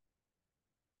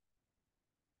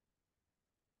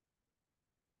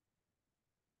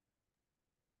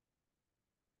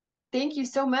 Thank you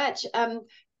so much.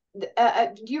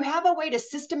 do you have a way to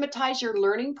systematize your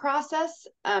learning process?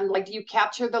 Like, do you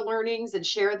capture the learnings and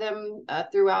share them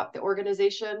throughout the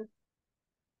organization?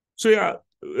 So yeah,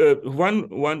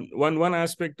 one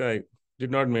aspect I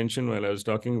did not mention while I was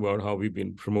talking about how we've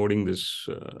been promoting this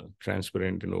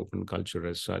transparent and open culture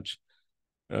as such.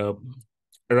 Uh,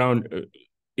 around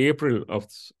April of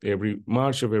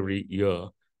March of every year,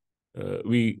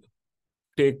 we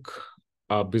take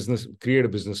our business, create a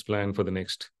business plan for the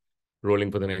next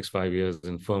rolling for the next 5 years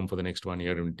and firm for the next 1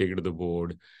 year, and take it to the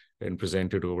board and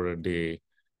present it over a day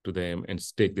to them and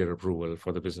take their approval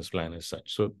for the business plan as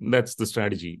such. So that's the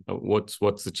strategy.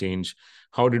 What's the change?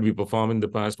 How did we perform in the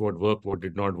past? What worked? What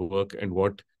did not work? And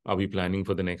what are we planning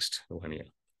for the next 1 year?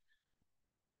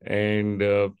 And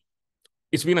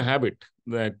it's been a habit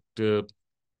that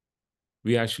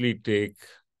we actually take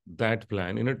that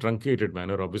plan in a truncated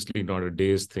manner, obviously not a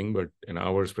day's thing, but an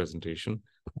hour's presentation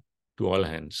to all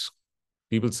hands.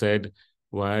 People said,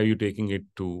 why are you taking it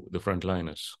to the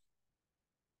frontliners?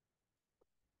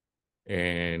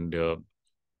 And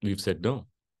we've said, no.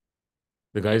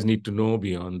 The guys need to know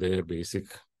beyond their basic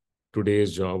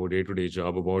today's job or day-to-day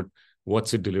job about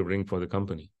what's it delivering for the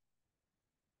company.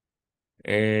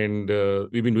 And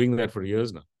we've been doing that for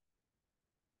years now.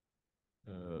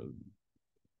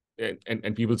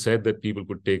 And people said that people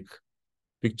could take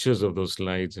pictures of those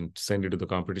slides and send it to the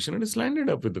competition, and it's landed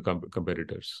up with the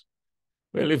competitors.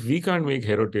 Well, if we can't make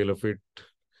head or tail of it,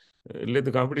 let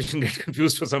the competition get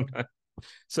confused for some time.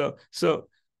 So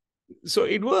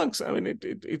it works. I mean,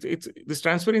 it's this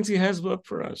transparency has worked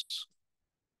for us.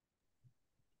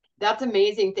 That's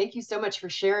amazing. Thank you so much for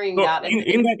sharing So that.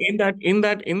 in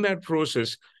that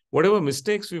process, whatever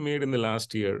mistakes we made in the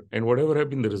last year and whatever have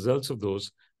been the results of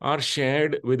those are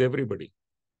shared with everybody.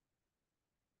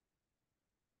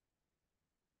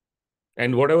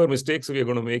 And whatever mistakes we are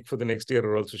going to make for the next year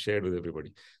are also shared with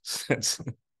everybody. So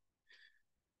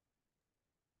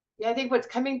yeah, I think what's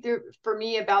coming through for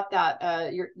me about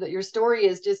that, your story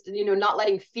is just, not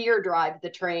letting fear drive the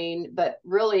train, but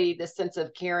really the sense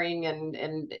of caring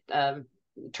and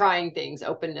trying things,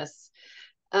 openness.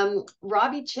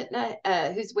 Ravi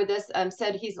Chitna, who's with us,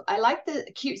 said I like the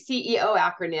cute CEO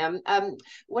acronym.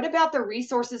 What about the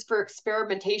resources for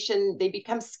experimentation? They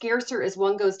become scarcer as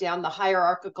one goes down the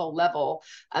hierarchical level.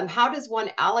 How does one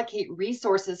allocate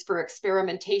resources for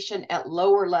experimentation at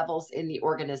lower levels in the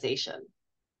organization?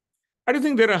 I don't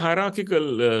think there are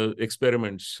hierarchical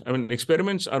experiments. I mean,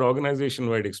 experiments are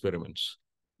organization-wide experiments.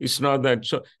 It's not that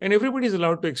so, and everybody's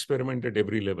allowed to experiment at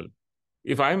every level.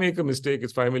 If I make a mistake,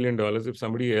 it's $5 million. If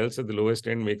somebody else at the lowest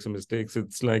end makes a mistake,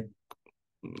 it's like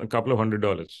a couple of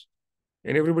 $100.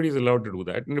 And everybody's allowed to do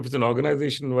that. And if it's an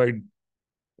organization-wide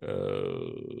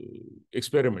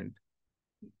experiment,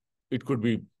 it could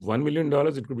be $1 million,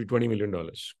 it could be $20 million.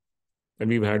 And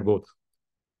we've had both.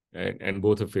 And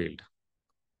both have failed.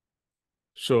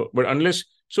 So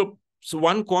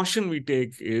one caution we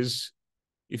take is,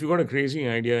 if you've got a crazy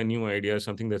idea, a new idea,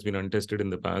 something that's been untested in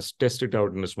the past, test it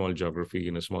out in a small geography,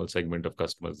 in a small segment of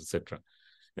customers, etc.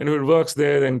 And if it works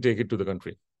there, then take it to the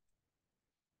country.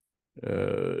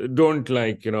 Don't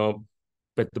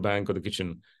pet the bank or the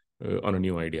kitchen on a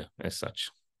new idea as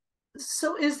such.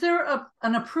 So is there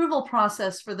an approval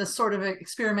process for this sort of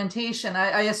experimentation?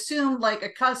 I assume like a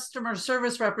customer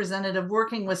service representative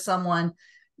working with someone,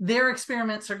 their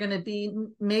experiments are going to be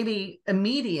maybe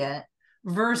immediate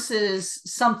versus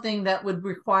something that would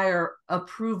require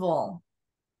approval.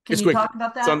 Can you talk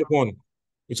about that? It's on the phone.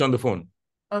 It's on the phone.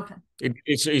 Okay.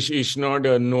 It's not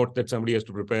a note that somebody has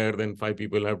to prepare, then 5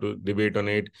 people have to debate on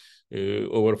it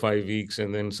over 5 weeks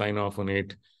and then sign off on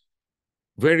it.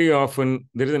 Very often,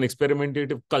 there is an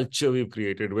experimentative culture we've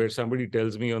created where somebody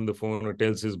tells me on the phone or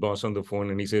tells his boss on the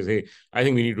phone and he says, hey, I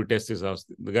think we need to test this out.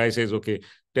 The guy says, okay,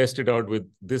 test it out with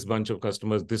this bunch of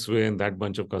customers this way and that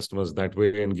bunch of customers that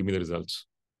way and give me the results.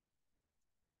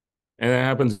 And that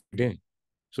happens every day.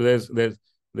 So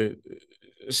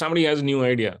somebody has a new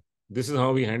idea. This is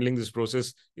how we're handling this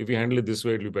process. If we handle it this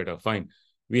way, it'll be better. Fine.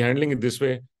 We're handling it this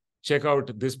way. Check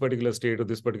out this particular state or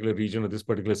this particular region or this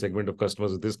particular segment of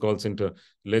customers or this call center.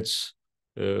 Let's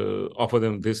offer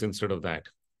them this instead of that.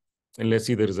 And let's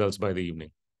see the results by the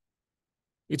evening.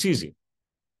 It's easy.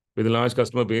 With a large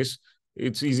customer base,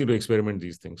 it's easy to experiment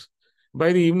these things.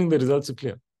 By the evening, the results are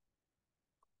clear.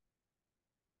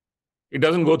 It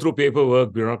doesn't go through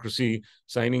paperwork, bureaucracy,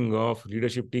 signing off,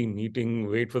 leadership team meeting,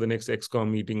 wait for the next XCOM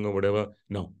meeting or whatever.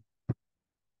 No.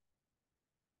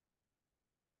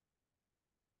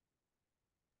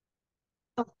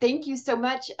 Thank you so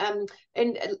much. And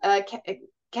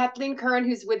Kathleen Curran,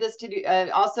 who's with us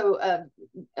also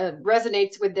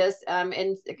resonates with this.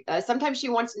 And sometimes she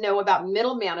wants to know about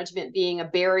middle management being a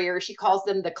barrier. She calls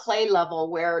them the clay level,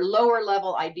 where lower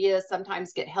level ideas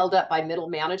sometimes get held up by middle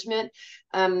management.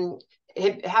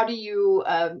 How do you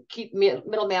keep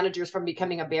middle managers from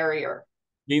becoming a barrier?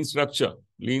 Lean structure,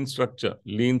 lean structure,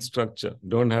 lean structure.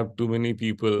 Don't have too many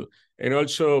people, and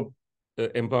also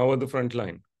empower the front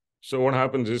line. So what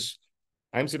happens is,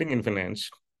 I'm sitting in finance.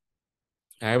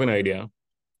 I have an idea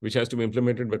which has to be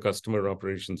implemented by customer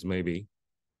operations, maybe.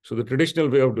 So the traditional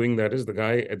way of doing that is the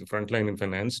guy at the front line in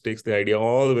finance takes the idea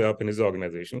all the way up in his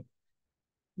organization.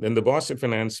 Then the boss at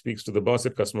finance speaks to the boss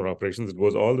at customer operations. It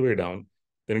goes all the way down.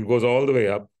 Then it goes all the way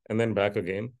up and then back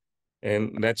again.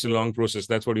 And that's a long process.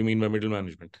 That's what you mean by middle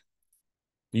management.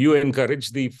 You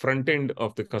encourage the front end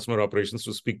of the customer operations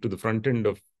to speak to the front end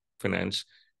of finance.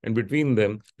 And between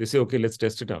them, they say, okay, let's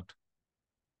test it out.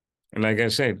 And like I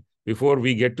said, before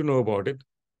we get to know about it,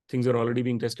 things are already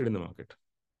being tested in the market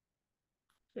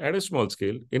at a small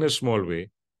scale, in a small way.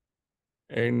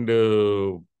 And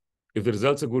if the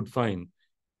results are good, fine.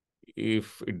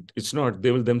 If it's not, they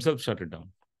will themselves shut it down.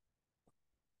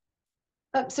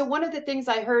 So one of the things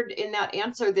I heard in that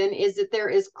answer then is that there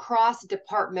is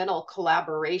cross-departmental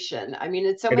collaboration. I mean,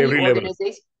 it's so many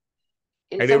organizations.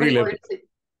 At every level.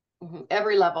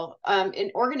 Every level.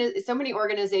 So many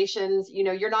organizations,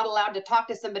 you're not allowed to talk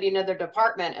to somebody in another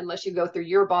department unless you go through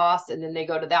your boss, and then they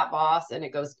go to that boss, and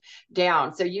it goes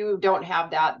down. So you don't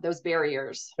have those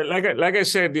barriers. Like I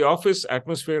said, the office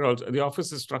atmosphere also, the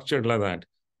office is structured like that.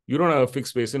 You don't have a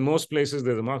fixed space. In most places,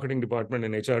 there's a marketing department,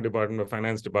 an HR department, a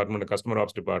finance department, a customer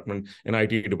ops department, an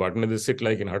IT department, and they sit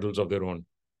like in huddles of their own.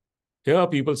 Here,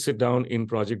 people sit down in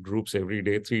project groups every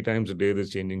day, 3 times a day, they're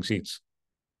changing seats.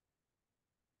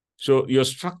 So your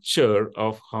structure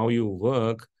of how you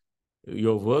work,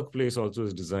 your workplace also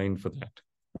is designed for that.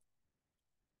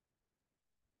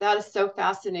 That is so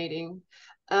fascinating.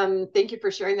 Thank you for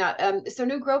sharing that. So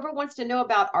New Grover wants to know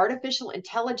about artificial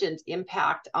intelligence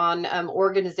impact on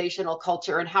organizational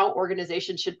culture and how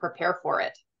organizations should prepare for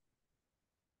it.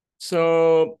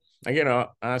 So again, I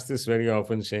ask this very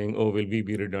often, saying, oh, will we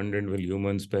be redundant? Will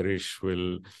humans perish?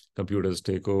 Will computers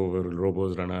take over? Will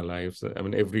robots run our lives? I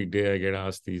mean, every day I get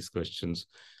asked these questions.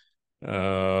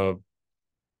 When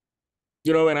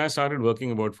I started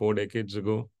working about 4 decades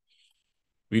ago,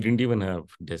 we didn't even have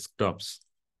desktops.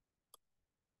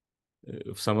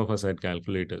 Some of us had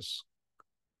calculators.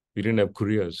 We didn't have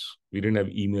couriers. We didn't have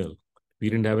email. We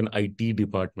didn't have an IT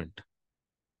department.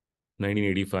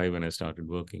 1985 when I started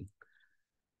working.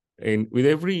 And with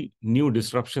every new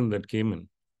disruption that came in,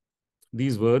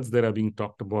 these words that are being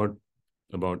talked about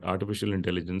artificial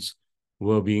intelligence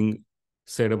were being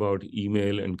said about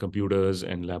email and computers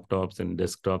and laptops and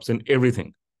desktops and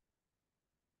everything.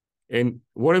 And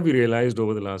what have we realized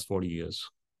over the last 40 years?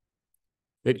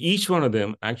 That each one of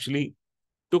them actually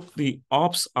took the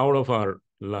ops out of our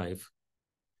life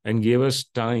and gave us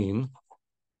time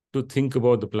to think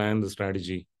about the plan, the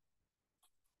strategy.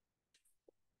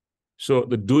 So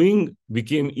the doing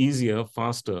became easier,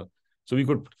 faster. So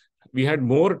we had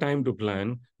more time to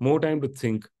plan, more time to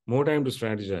think, more time to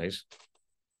strategize.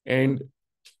 And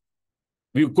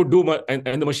we could do much,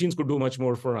 and the machines could do much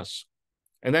more for us.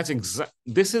 And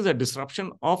this is a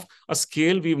disruption of a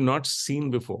scale we've not seen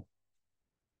before.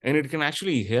 And it can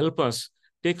actually help us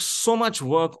take so much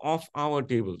work off our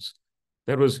tables.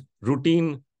 That was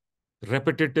routine,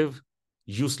 repetitive,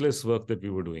 useless work that we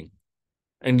were doing,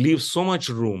 and leave so much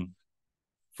room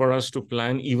for us to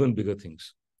plan even bigger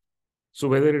things. So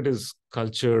whether it is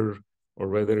culture or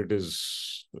whether it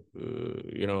is,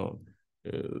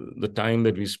 the time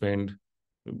that we spend,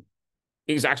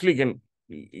 it actually can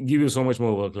give you so much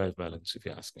more work-life balance, if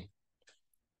you ask me.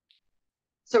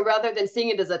 So rather than seeing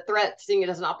it as a threat, seeing it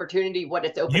as an opportunity, what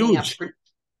it's opening up for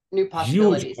new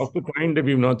possibilities. Huge, of the kind that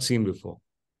we've not seen before.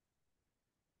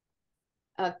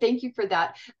 Thank you for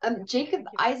that. Jacob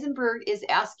Eisenberg is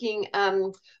asking,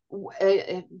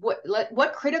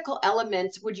 what critical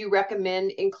elements would you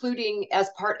recommend including as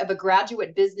part of a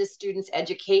graduate business student's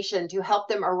education to help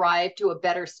them arrive to a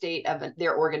better state of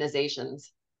their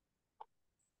organizations?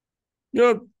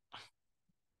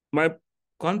 My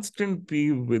constant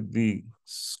peeve with the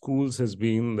schools has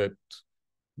been that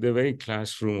they're very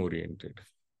classroom oriented.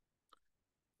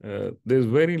 There's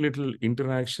very little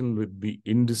interaction with the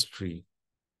industry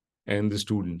and the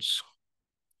students.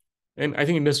 And I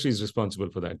think industry is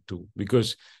responsible for that too,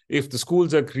 because if the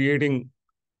schools are creating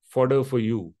fodder for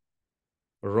you,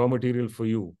 raw material for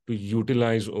you to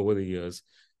utilize over the years,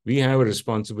 we have a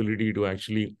responsibility to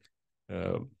actually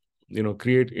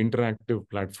create interactive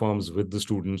platforms with the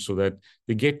students so that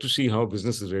they get to see how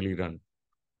business is really run.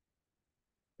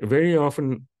 Very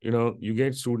often, you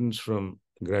get students from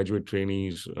graduate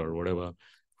trainees or whatever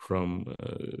from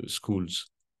schools,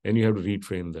 and you have to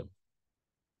retrain them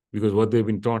because what they've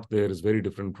been taught there is very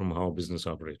different from how business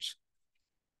operates.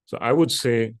 So I would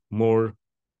say more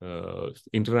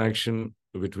interaction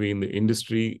between the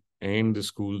industry and the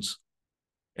schools.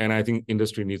 And I think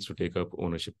industry needs to take up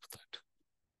ownership of that.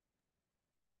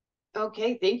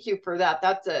 Okay, thank you for that.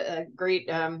 That's a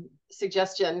great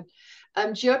suggestion.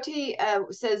 Jyoti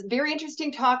says, very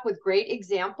interesting talk with great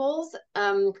examples.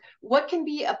 What can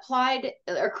be applied,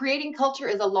 or creating culture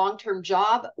is a long-term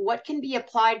job. What can be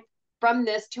applied from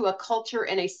this to a culture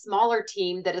in a smaller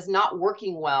team that is not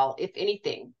working well, if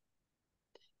anything?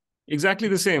 Exactly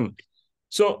the same.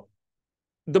 So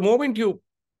the moment you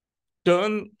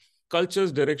turn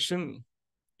culture's direction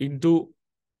into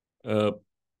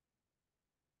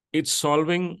it's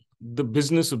solving the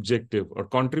business objective or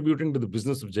contributing to the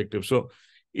business objective. So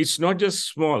it's not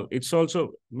just small. It's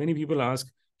also, many people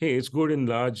ask, hey, it's good in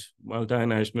large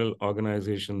multinational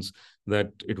organizations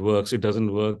that it works. It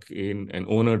doesn't work in an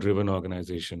owner-driven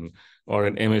organization or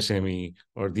an MSME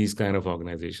or these kind of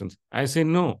organizations. I say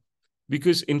no,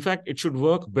 because in fact, it should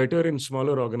work better in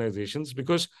smaller organizations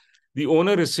because the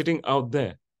owner is sitting out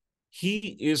there.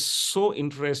 He is so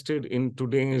interested in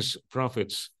today's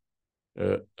profits.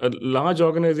 A large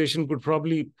organization could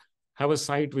probably have a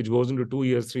site which goes into 2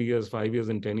 years, 3 years, 5 years,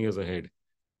 and 10 years ahead.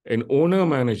 An owner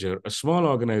manager, a small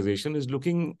organization, is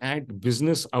looking at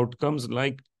business outcomes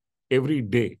like every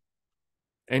day.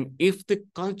 And if the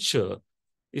culture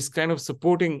is kind of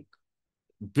supporting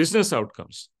business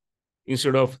outcomes,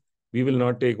 instead of we will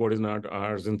not take what is not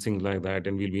ours and things like that,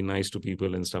 and we'll be nice to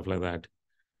people and stuff like that.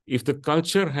 If the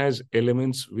culture has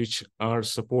elements which are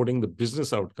supporting the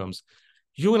business outcomes,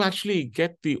 you will actually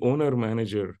get the owner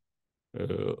manager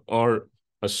or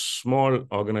a small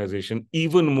organization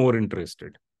even more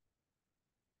interested.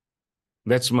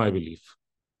 That's my belief.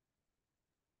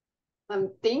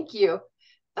 Thank you.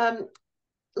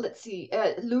 Let's see.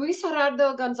 Luis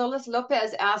Gerardo Gonzalez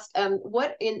Lopez asked,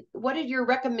 what are your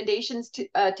recommendations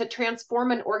to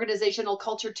transform an organizational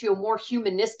culture to a more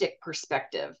humanistic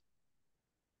perspective?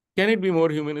 Can it be more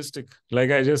humanistic?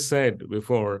 Like I just said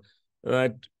before,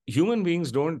 that human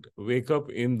beings don't wake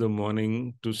up in the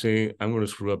morning to say, I'm going to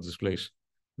screw up this place.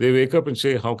 They wake up and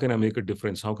say, how can I make a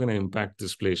difference? How can I impact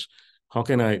this place? How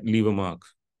can I leave a mark?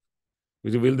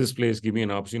 Will this place give me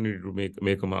an opportunity to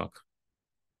make a mark?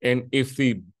 And if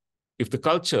the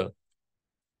culture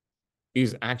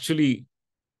is actually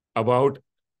about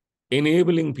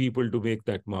enabling people to make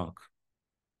that mark,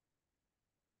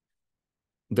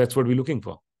 that's what we're looking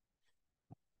for.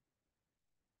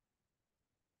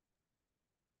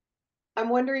 I'm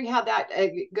wondering how that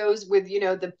goes with,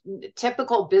 the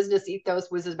typical business ethos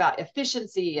was about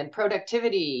efficiency and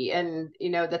productivity and,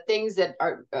 the things that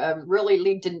are really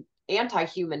lead to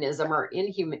anti-humanism or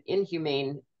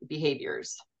inhumane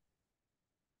behaviors.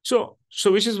 So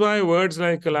which is why words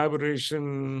like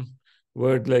collaboration,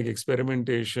 words like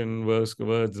experimentation,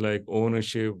 words like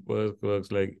ownership,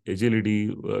 words like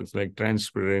agility, words like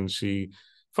transparency,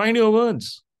 find your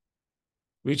words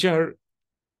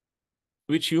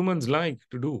which humans like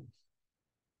to do,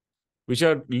 which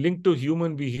are linked to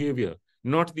human behavior,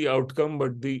 not the outcome,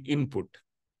 but the input.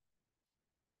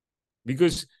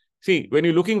 Because, see, when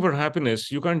you're looking for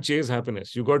happiness, you can't chase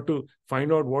happiness. You got to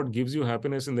find out what gives you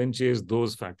happiness and then chase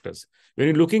those factors. When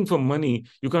you're looking for money,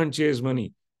 you can't chase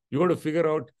money. You got to figure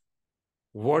out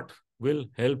what will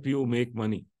help you make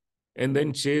money and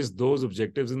then chase those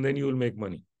objectives, and then you will make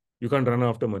money. You can't run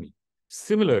after money.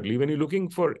 Similarly, when you're looking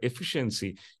for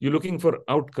efficiency, you're looking for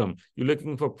outcome, you're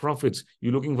looking for profits,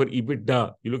 you're looking for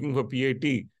EBITDA, you're looking for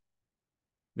PAT,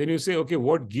 then you say, okay,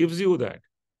 what gives you that?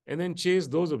 And then chase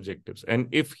those objectives. And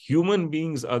if human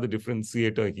beings are the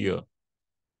differentiator here,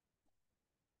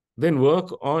 then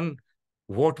work on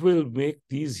what will make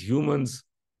these humans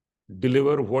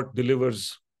deliver what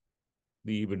delivers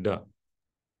the EBITDA.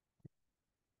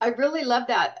 I really love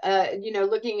that.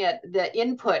 Looking at the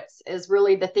inputs is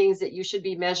really the things that you should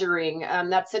be measuring.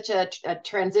 That's such a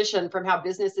transition from how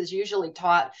business is usually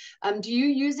taught. Do you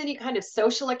use any kind of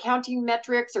social accounting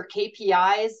metrics or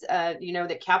KPIs,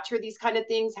 that capture these kind of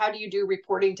things? How do you do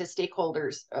reporting to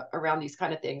stakeholders around these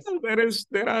kind of things?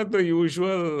 There are the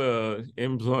usual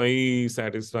employee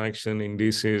satisfaction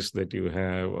indices that you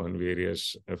have on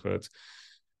various efforts.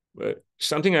 But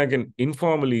something I can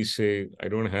informally say, I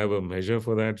don't have a measure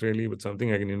for that really, but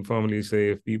something I can informally say,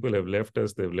 if people have left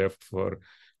us, they've left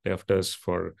us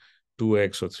for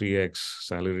 2x or 3x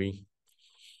salary.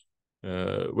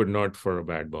 but not for a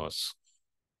bad boss.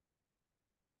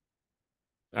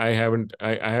 I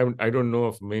don't know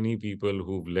of many people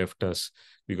who've left us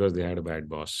because they had a bad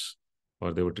boss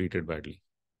or they were treated badly.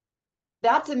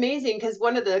 That's amazing, because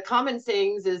one of the common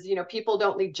sayings is, people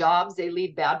don't leave jobs, they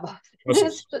leave bad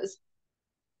bosses.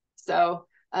 So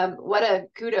what a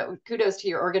kudos to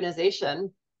your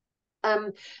organization.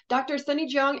 Dr.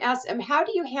 Sunny Jeong asks, how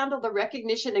do you handle the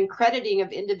recognition and crediting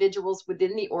of individuals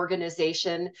within the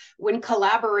organization when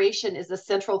collaboration is a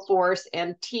central force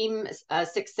and team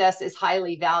success is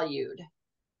highly valued?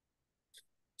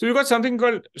 So you've got something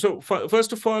called,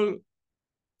 first of all,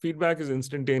 feedback is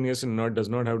instantaneous and does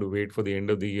not have to wait for the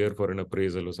end of the year for an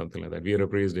appraisal or something like that. We are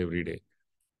appraised every day.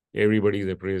 Everybody is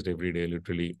appraised every day,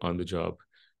 literally on the job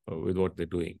with what they're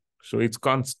doing. So it's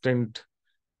constant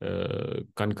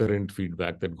concurrent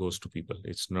feedback that goes to people.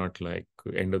 It's not like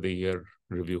end of the year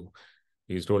review.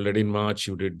 He's told that in March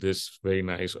you did this very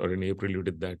nice, or in April you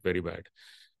did that very bad.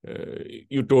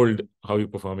 You told how you're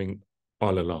performing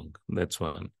all along. That's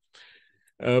one.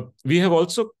 We have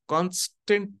also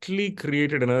constantly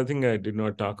created, another thing I did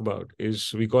not talk about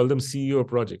is we call them CEO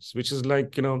projects, which is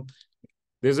like,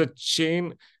 there's a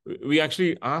chain. We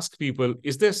actually ask people,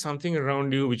 is there something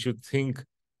around you which you think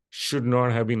should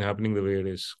not have been happening the way it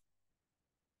is?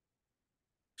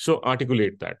 So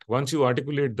articulate that. Once you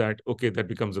articulate that, okay, that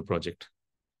becomes a project.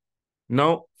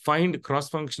 Now find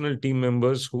cross-functional team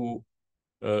members who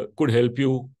could help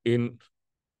you in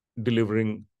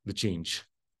delivering the change.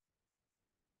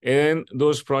 And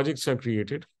those projects are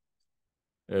created.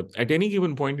 At any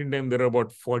given point in time, there are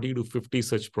about 40 to 50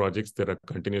 such projects that are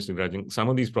continuously running. Some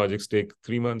of these projects take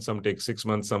 3 months, some take 6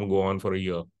 months, some go on for a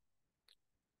year.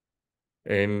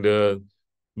 And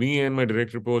me and my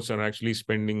direct reports are actually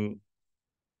spending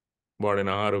about an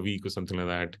hour a week or something like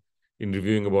that in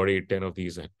reviewing about 8-10 of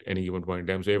these at any given point in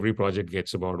time. So every project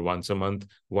gets about once a month,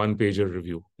 1-pager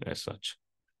review as such.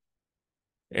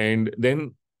 And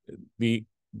then the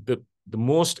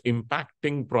most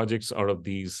impacting projects out of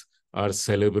these are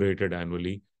celebrated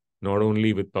annually, not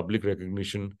only with public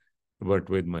recognition, but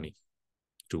with money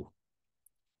too.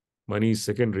 Money is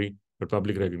secondary, but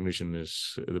public recognition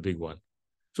is the big one.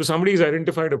 So somebody's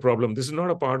identified a problem. This is not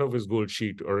a part of his goal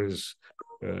sheet or his,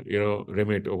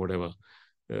 remit or whatever.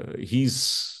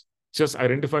 He's just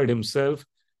identified himself.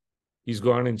 He's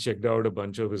gone and checked out a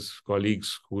bunch of his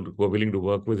colleagues who are willing to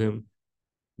work with him.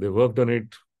 They worked on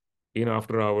it in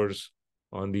after hours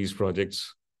on these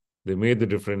projects. They made the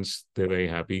difference. They're very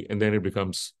happy. And then it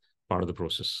becomes part of the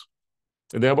process.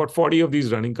 And there are about 40 of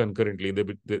these running concurrently.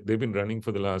 They've been running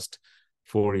for the last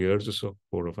 4 years or so,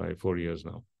 4 years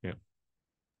now. Yeah.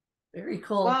 Very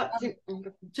cool. Well,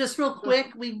 just real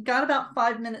quick, we've got about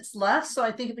 5 minutes left. So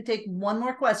I think if we take one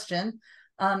more question,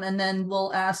 and then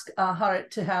we'll ask Harit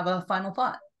to have a final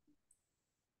thought.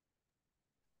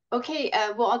 Okay,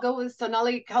 well, I'll go with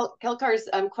Sonali Kelkar's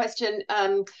question.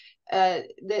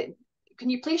 Can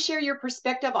you please share your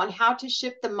perspective on how to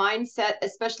shift the mindset,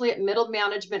 especially at middle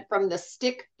management, from the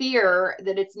stick fear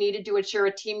that it's needed to ensure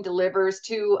a team delivers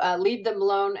to leave them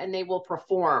alone and they will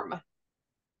perform?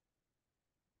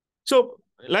 So,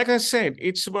 like I said,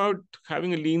 it's about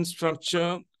having a lean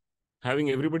structure, having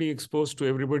everybody exposed to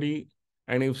everybody.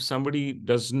 And if somebody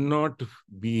does not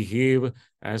behave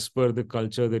as per the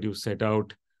culture that you set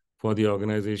out for the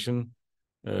organization,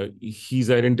 he's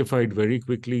identified very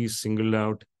quickly, singled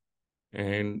out,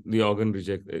 and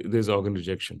there's organ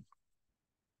rejection.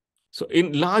 So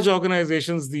in large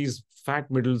organizations, these fat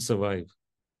middles survive.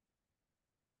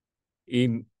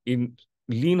 In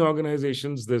lean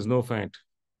organizations, there's no fat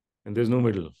and there's no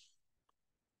middle.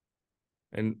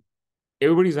 And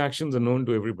everybody's actions are known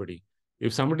to everybody.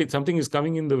 If something is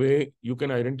coming in the way, you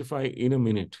can identify in a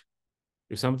minute.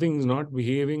 If something is not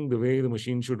behaving the way the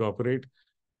machine should operate,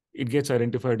 it gets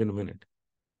identified in a minute.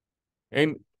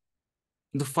 And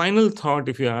the final thought,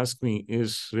 if you ask me,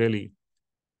 is really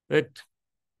that,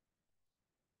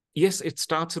 yes, it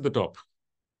starts at the top.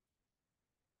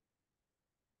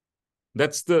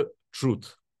 That's the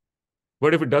truth.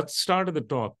 But if it does start at the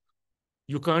top,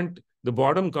 the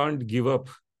bottom can't give up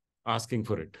asking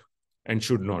for it and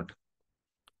should not.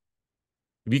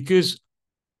 Because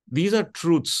these are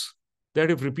truths that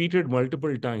if repeated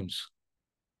multiple times,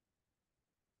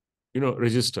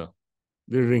 register,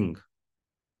 they ring.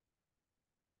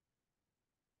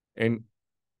 And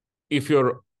if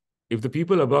the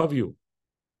people above you,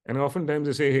 and oftentimes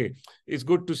they say, hey, it's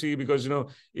good to see because,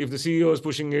 if the CEO is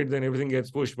pushing it, then everything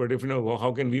gets pushed. But if,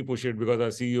 how can we push it? Because our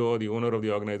CEO, the owner of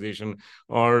the organization,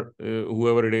 or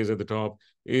whoever it is at the top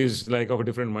is like of a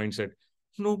different mindset.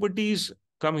 Nobody's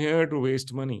come here to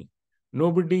waste money.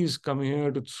 Nobody's coming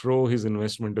here to throw his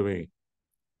investment away.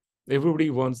 Everybody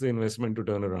wants the investment to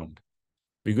turn around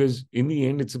because in the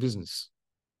end, it's a business.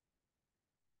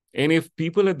 And if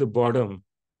people at the bottom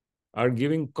are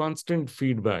giving constant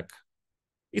feedback,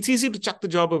 it's easy to chuck the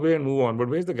job away and move on. But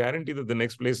where's the guarantee that the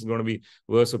next place is going to be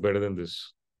worse or better than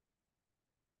this?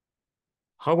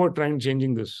 How about trying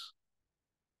changing this?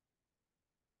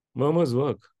 Murmurs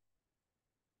work.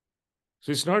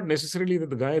 So it's not necessarily that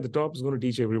the guy at the top is going to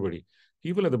teach everybody.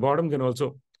 People at the bottom can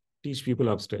also teach people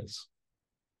upstairs.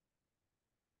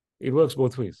 It works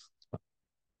both ways.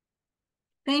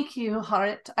 Thank you,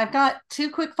 Harit. I've got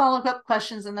two quick follow-up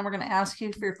questions, and then we're going to ask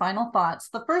you for your final thoughts.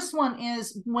 The first one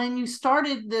is, when you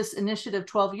started this initiative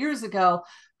 12 years ago,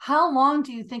 how long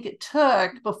do you think it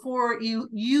took before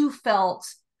you felt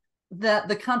that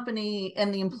the company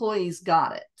and the employees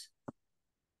got it?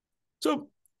 So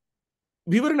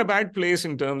we were in a bad place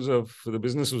in terms of the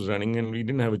business was running and we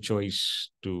didn't have a choice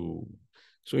to.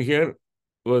 So here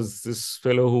was this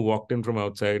fellow who walked in from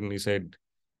outside and he said,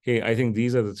 hey, I think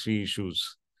these are the three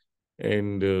issues.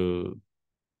 And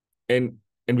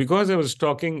because I was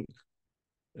talking,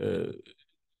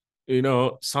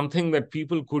 something that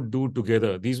people could do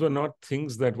together. These were not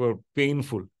things that were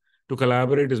painful. To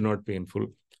collaborate is not painful.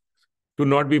 To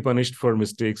not be punished for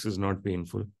mistakes is not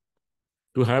painful.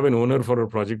 To have an owner for a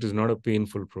project is not a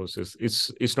painful process.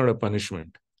 It's not a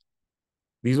punishment.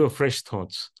 These were fresh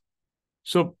thoughts.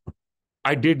 So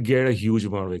I did get a huge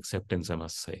amount of acceptance, I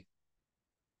must say.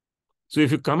 So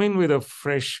if you come in with a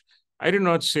fresh, I did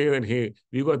not say that, hey,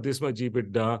 we got this much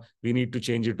EBITDA, we need to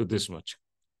change it to this much.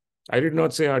 I did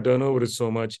not say our turnover is so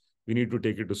much, we need to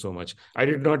take it to so much. I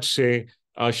did not say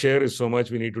our share is so much,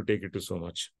 we need to take it to so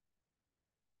much.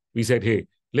 We said, hey,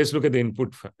 let's look at the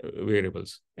input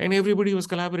variables. And everybody was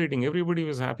collaborating. Everybody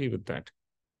was happy with that.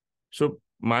 So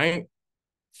my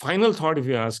final thought, if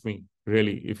you ask me,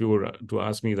 really, if you were to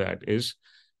ask me that, is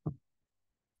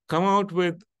come out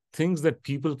with things that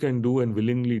people can do and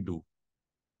willingly do,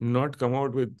 not come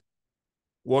out with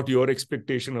what your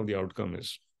expectation of the outcome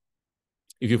is.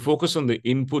 If you focus on the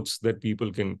inputs that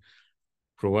people can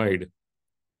provide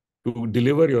to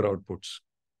deliver your outputs,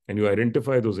 and you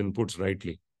identify those inputs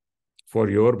rightly for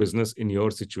your business in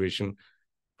your situation,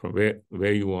 from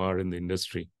where you are in the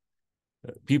industry,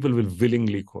 people will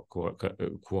willingly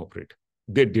cooperate.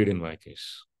 They did in my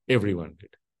case. Everyone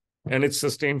did. And it's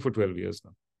sustained for 12 years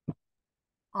now.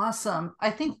 Awesome. I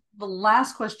think the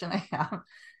last question I have,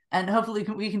 and hopefully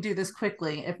we can do this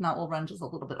quickly, if not, we'll run just a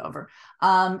little bit over,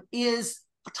 is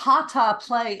Tata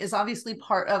Play is obviously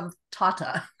part of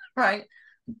Tata, right?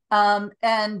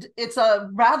 And it's a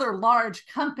rather large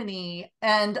company.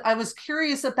 And I was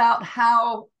curious about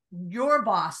how your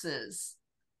bosses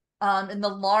in the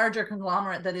larger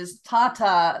conglomerate that is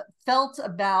Tata felt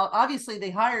about, obviously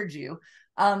they hired you,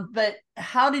 but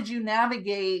how did you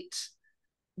navigate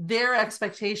their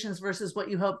expectations versus what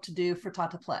you hope to do for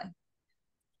Tata Play?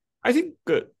 I think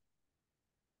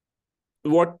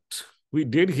what we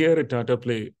did here at Tata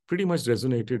Play pretty much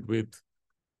resonated with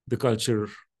the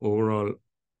overall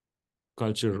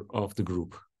culture of the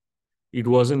group. It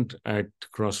wasn't at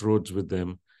crossroads with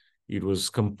them. It was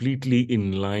completely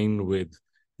in line with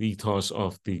the ethos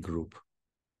of the group,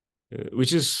 it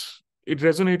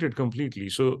resonated completely.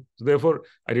 So therefore,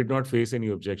 I did not face any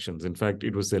objections. In fact,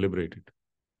 it was celebrated.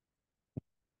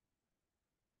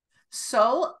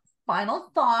 So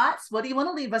final thoughts. What do you want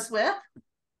to leave us with?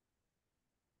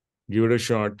 Give it a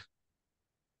shot.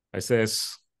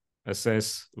 Assess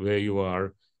where you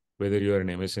are, whether you are an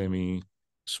MSME,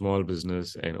 small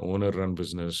business, an owner-run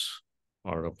business,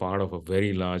 or a part of a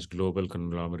very large global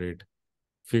conglomerate.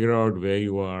 Figure out where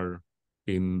you are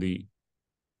in the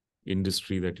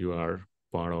industry that you are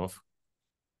part of.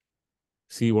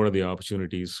 See what are the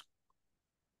opportunities,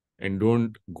 and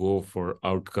don't go for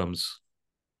outcomes.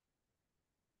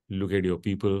 Look at your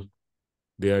people.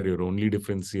 They are your only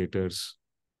differentiators.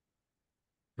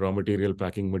 Raw material,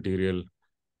 packing material,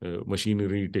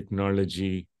 machinery,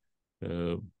 technology,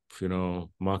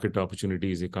 market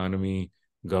opportunities, economy,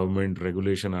 government,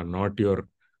 regulation are not your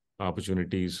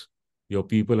opportunities. Your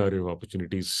people are your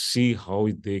opportunities. See how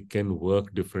they can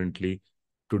work differently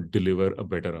to deliver a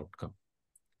better outcome.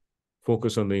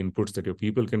 Focus on the inputs that your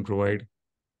people can provide.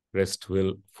 Rest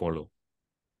will follow.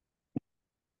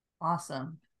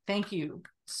 Awesome. Thank you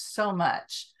so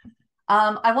much.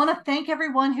 I want to thank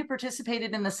everyone who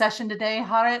participated in the session today.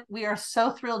 Harit, we are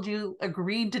so thrilled you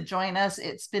agreed to join us.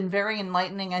 It's been very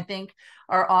enlightening. I think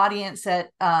our audience at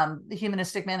the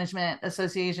Humanistic Management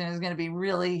Association is going to be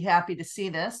really happy to see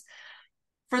this.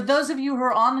 For those of you who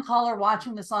are on the call or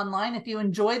watching this online, if you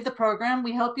enjoyed the program,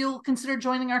 we hope you'll consider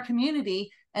joining our community.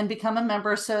 and become a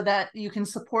member so that you can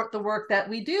support the work that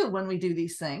we do when we do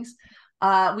these things.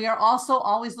 We are also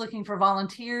always looking for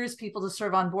volunteers, people to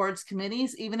serve on boards,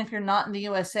 committees. Even if you're not in the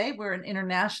USA, we're an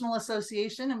international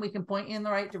association and we can point you in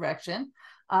the right direction.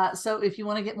 So if you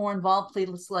want to get more involved,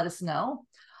 please let us know.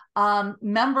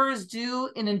 Members do,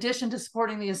 in addition to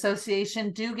supporting the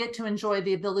association, do get to enjoy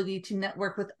the ability to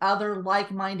network with other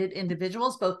like-minded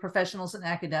individuals, both professionals and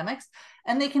academics,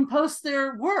 and they can post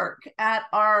their work at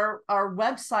our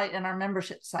website and our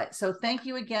membership site. So thank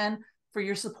you again for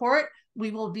your support.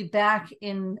 We will be back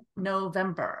in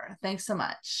November. Thanks so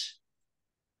much.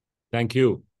 Thank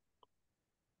you.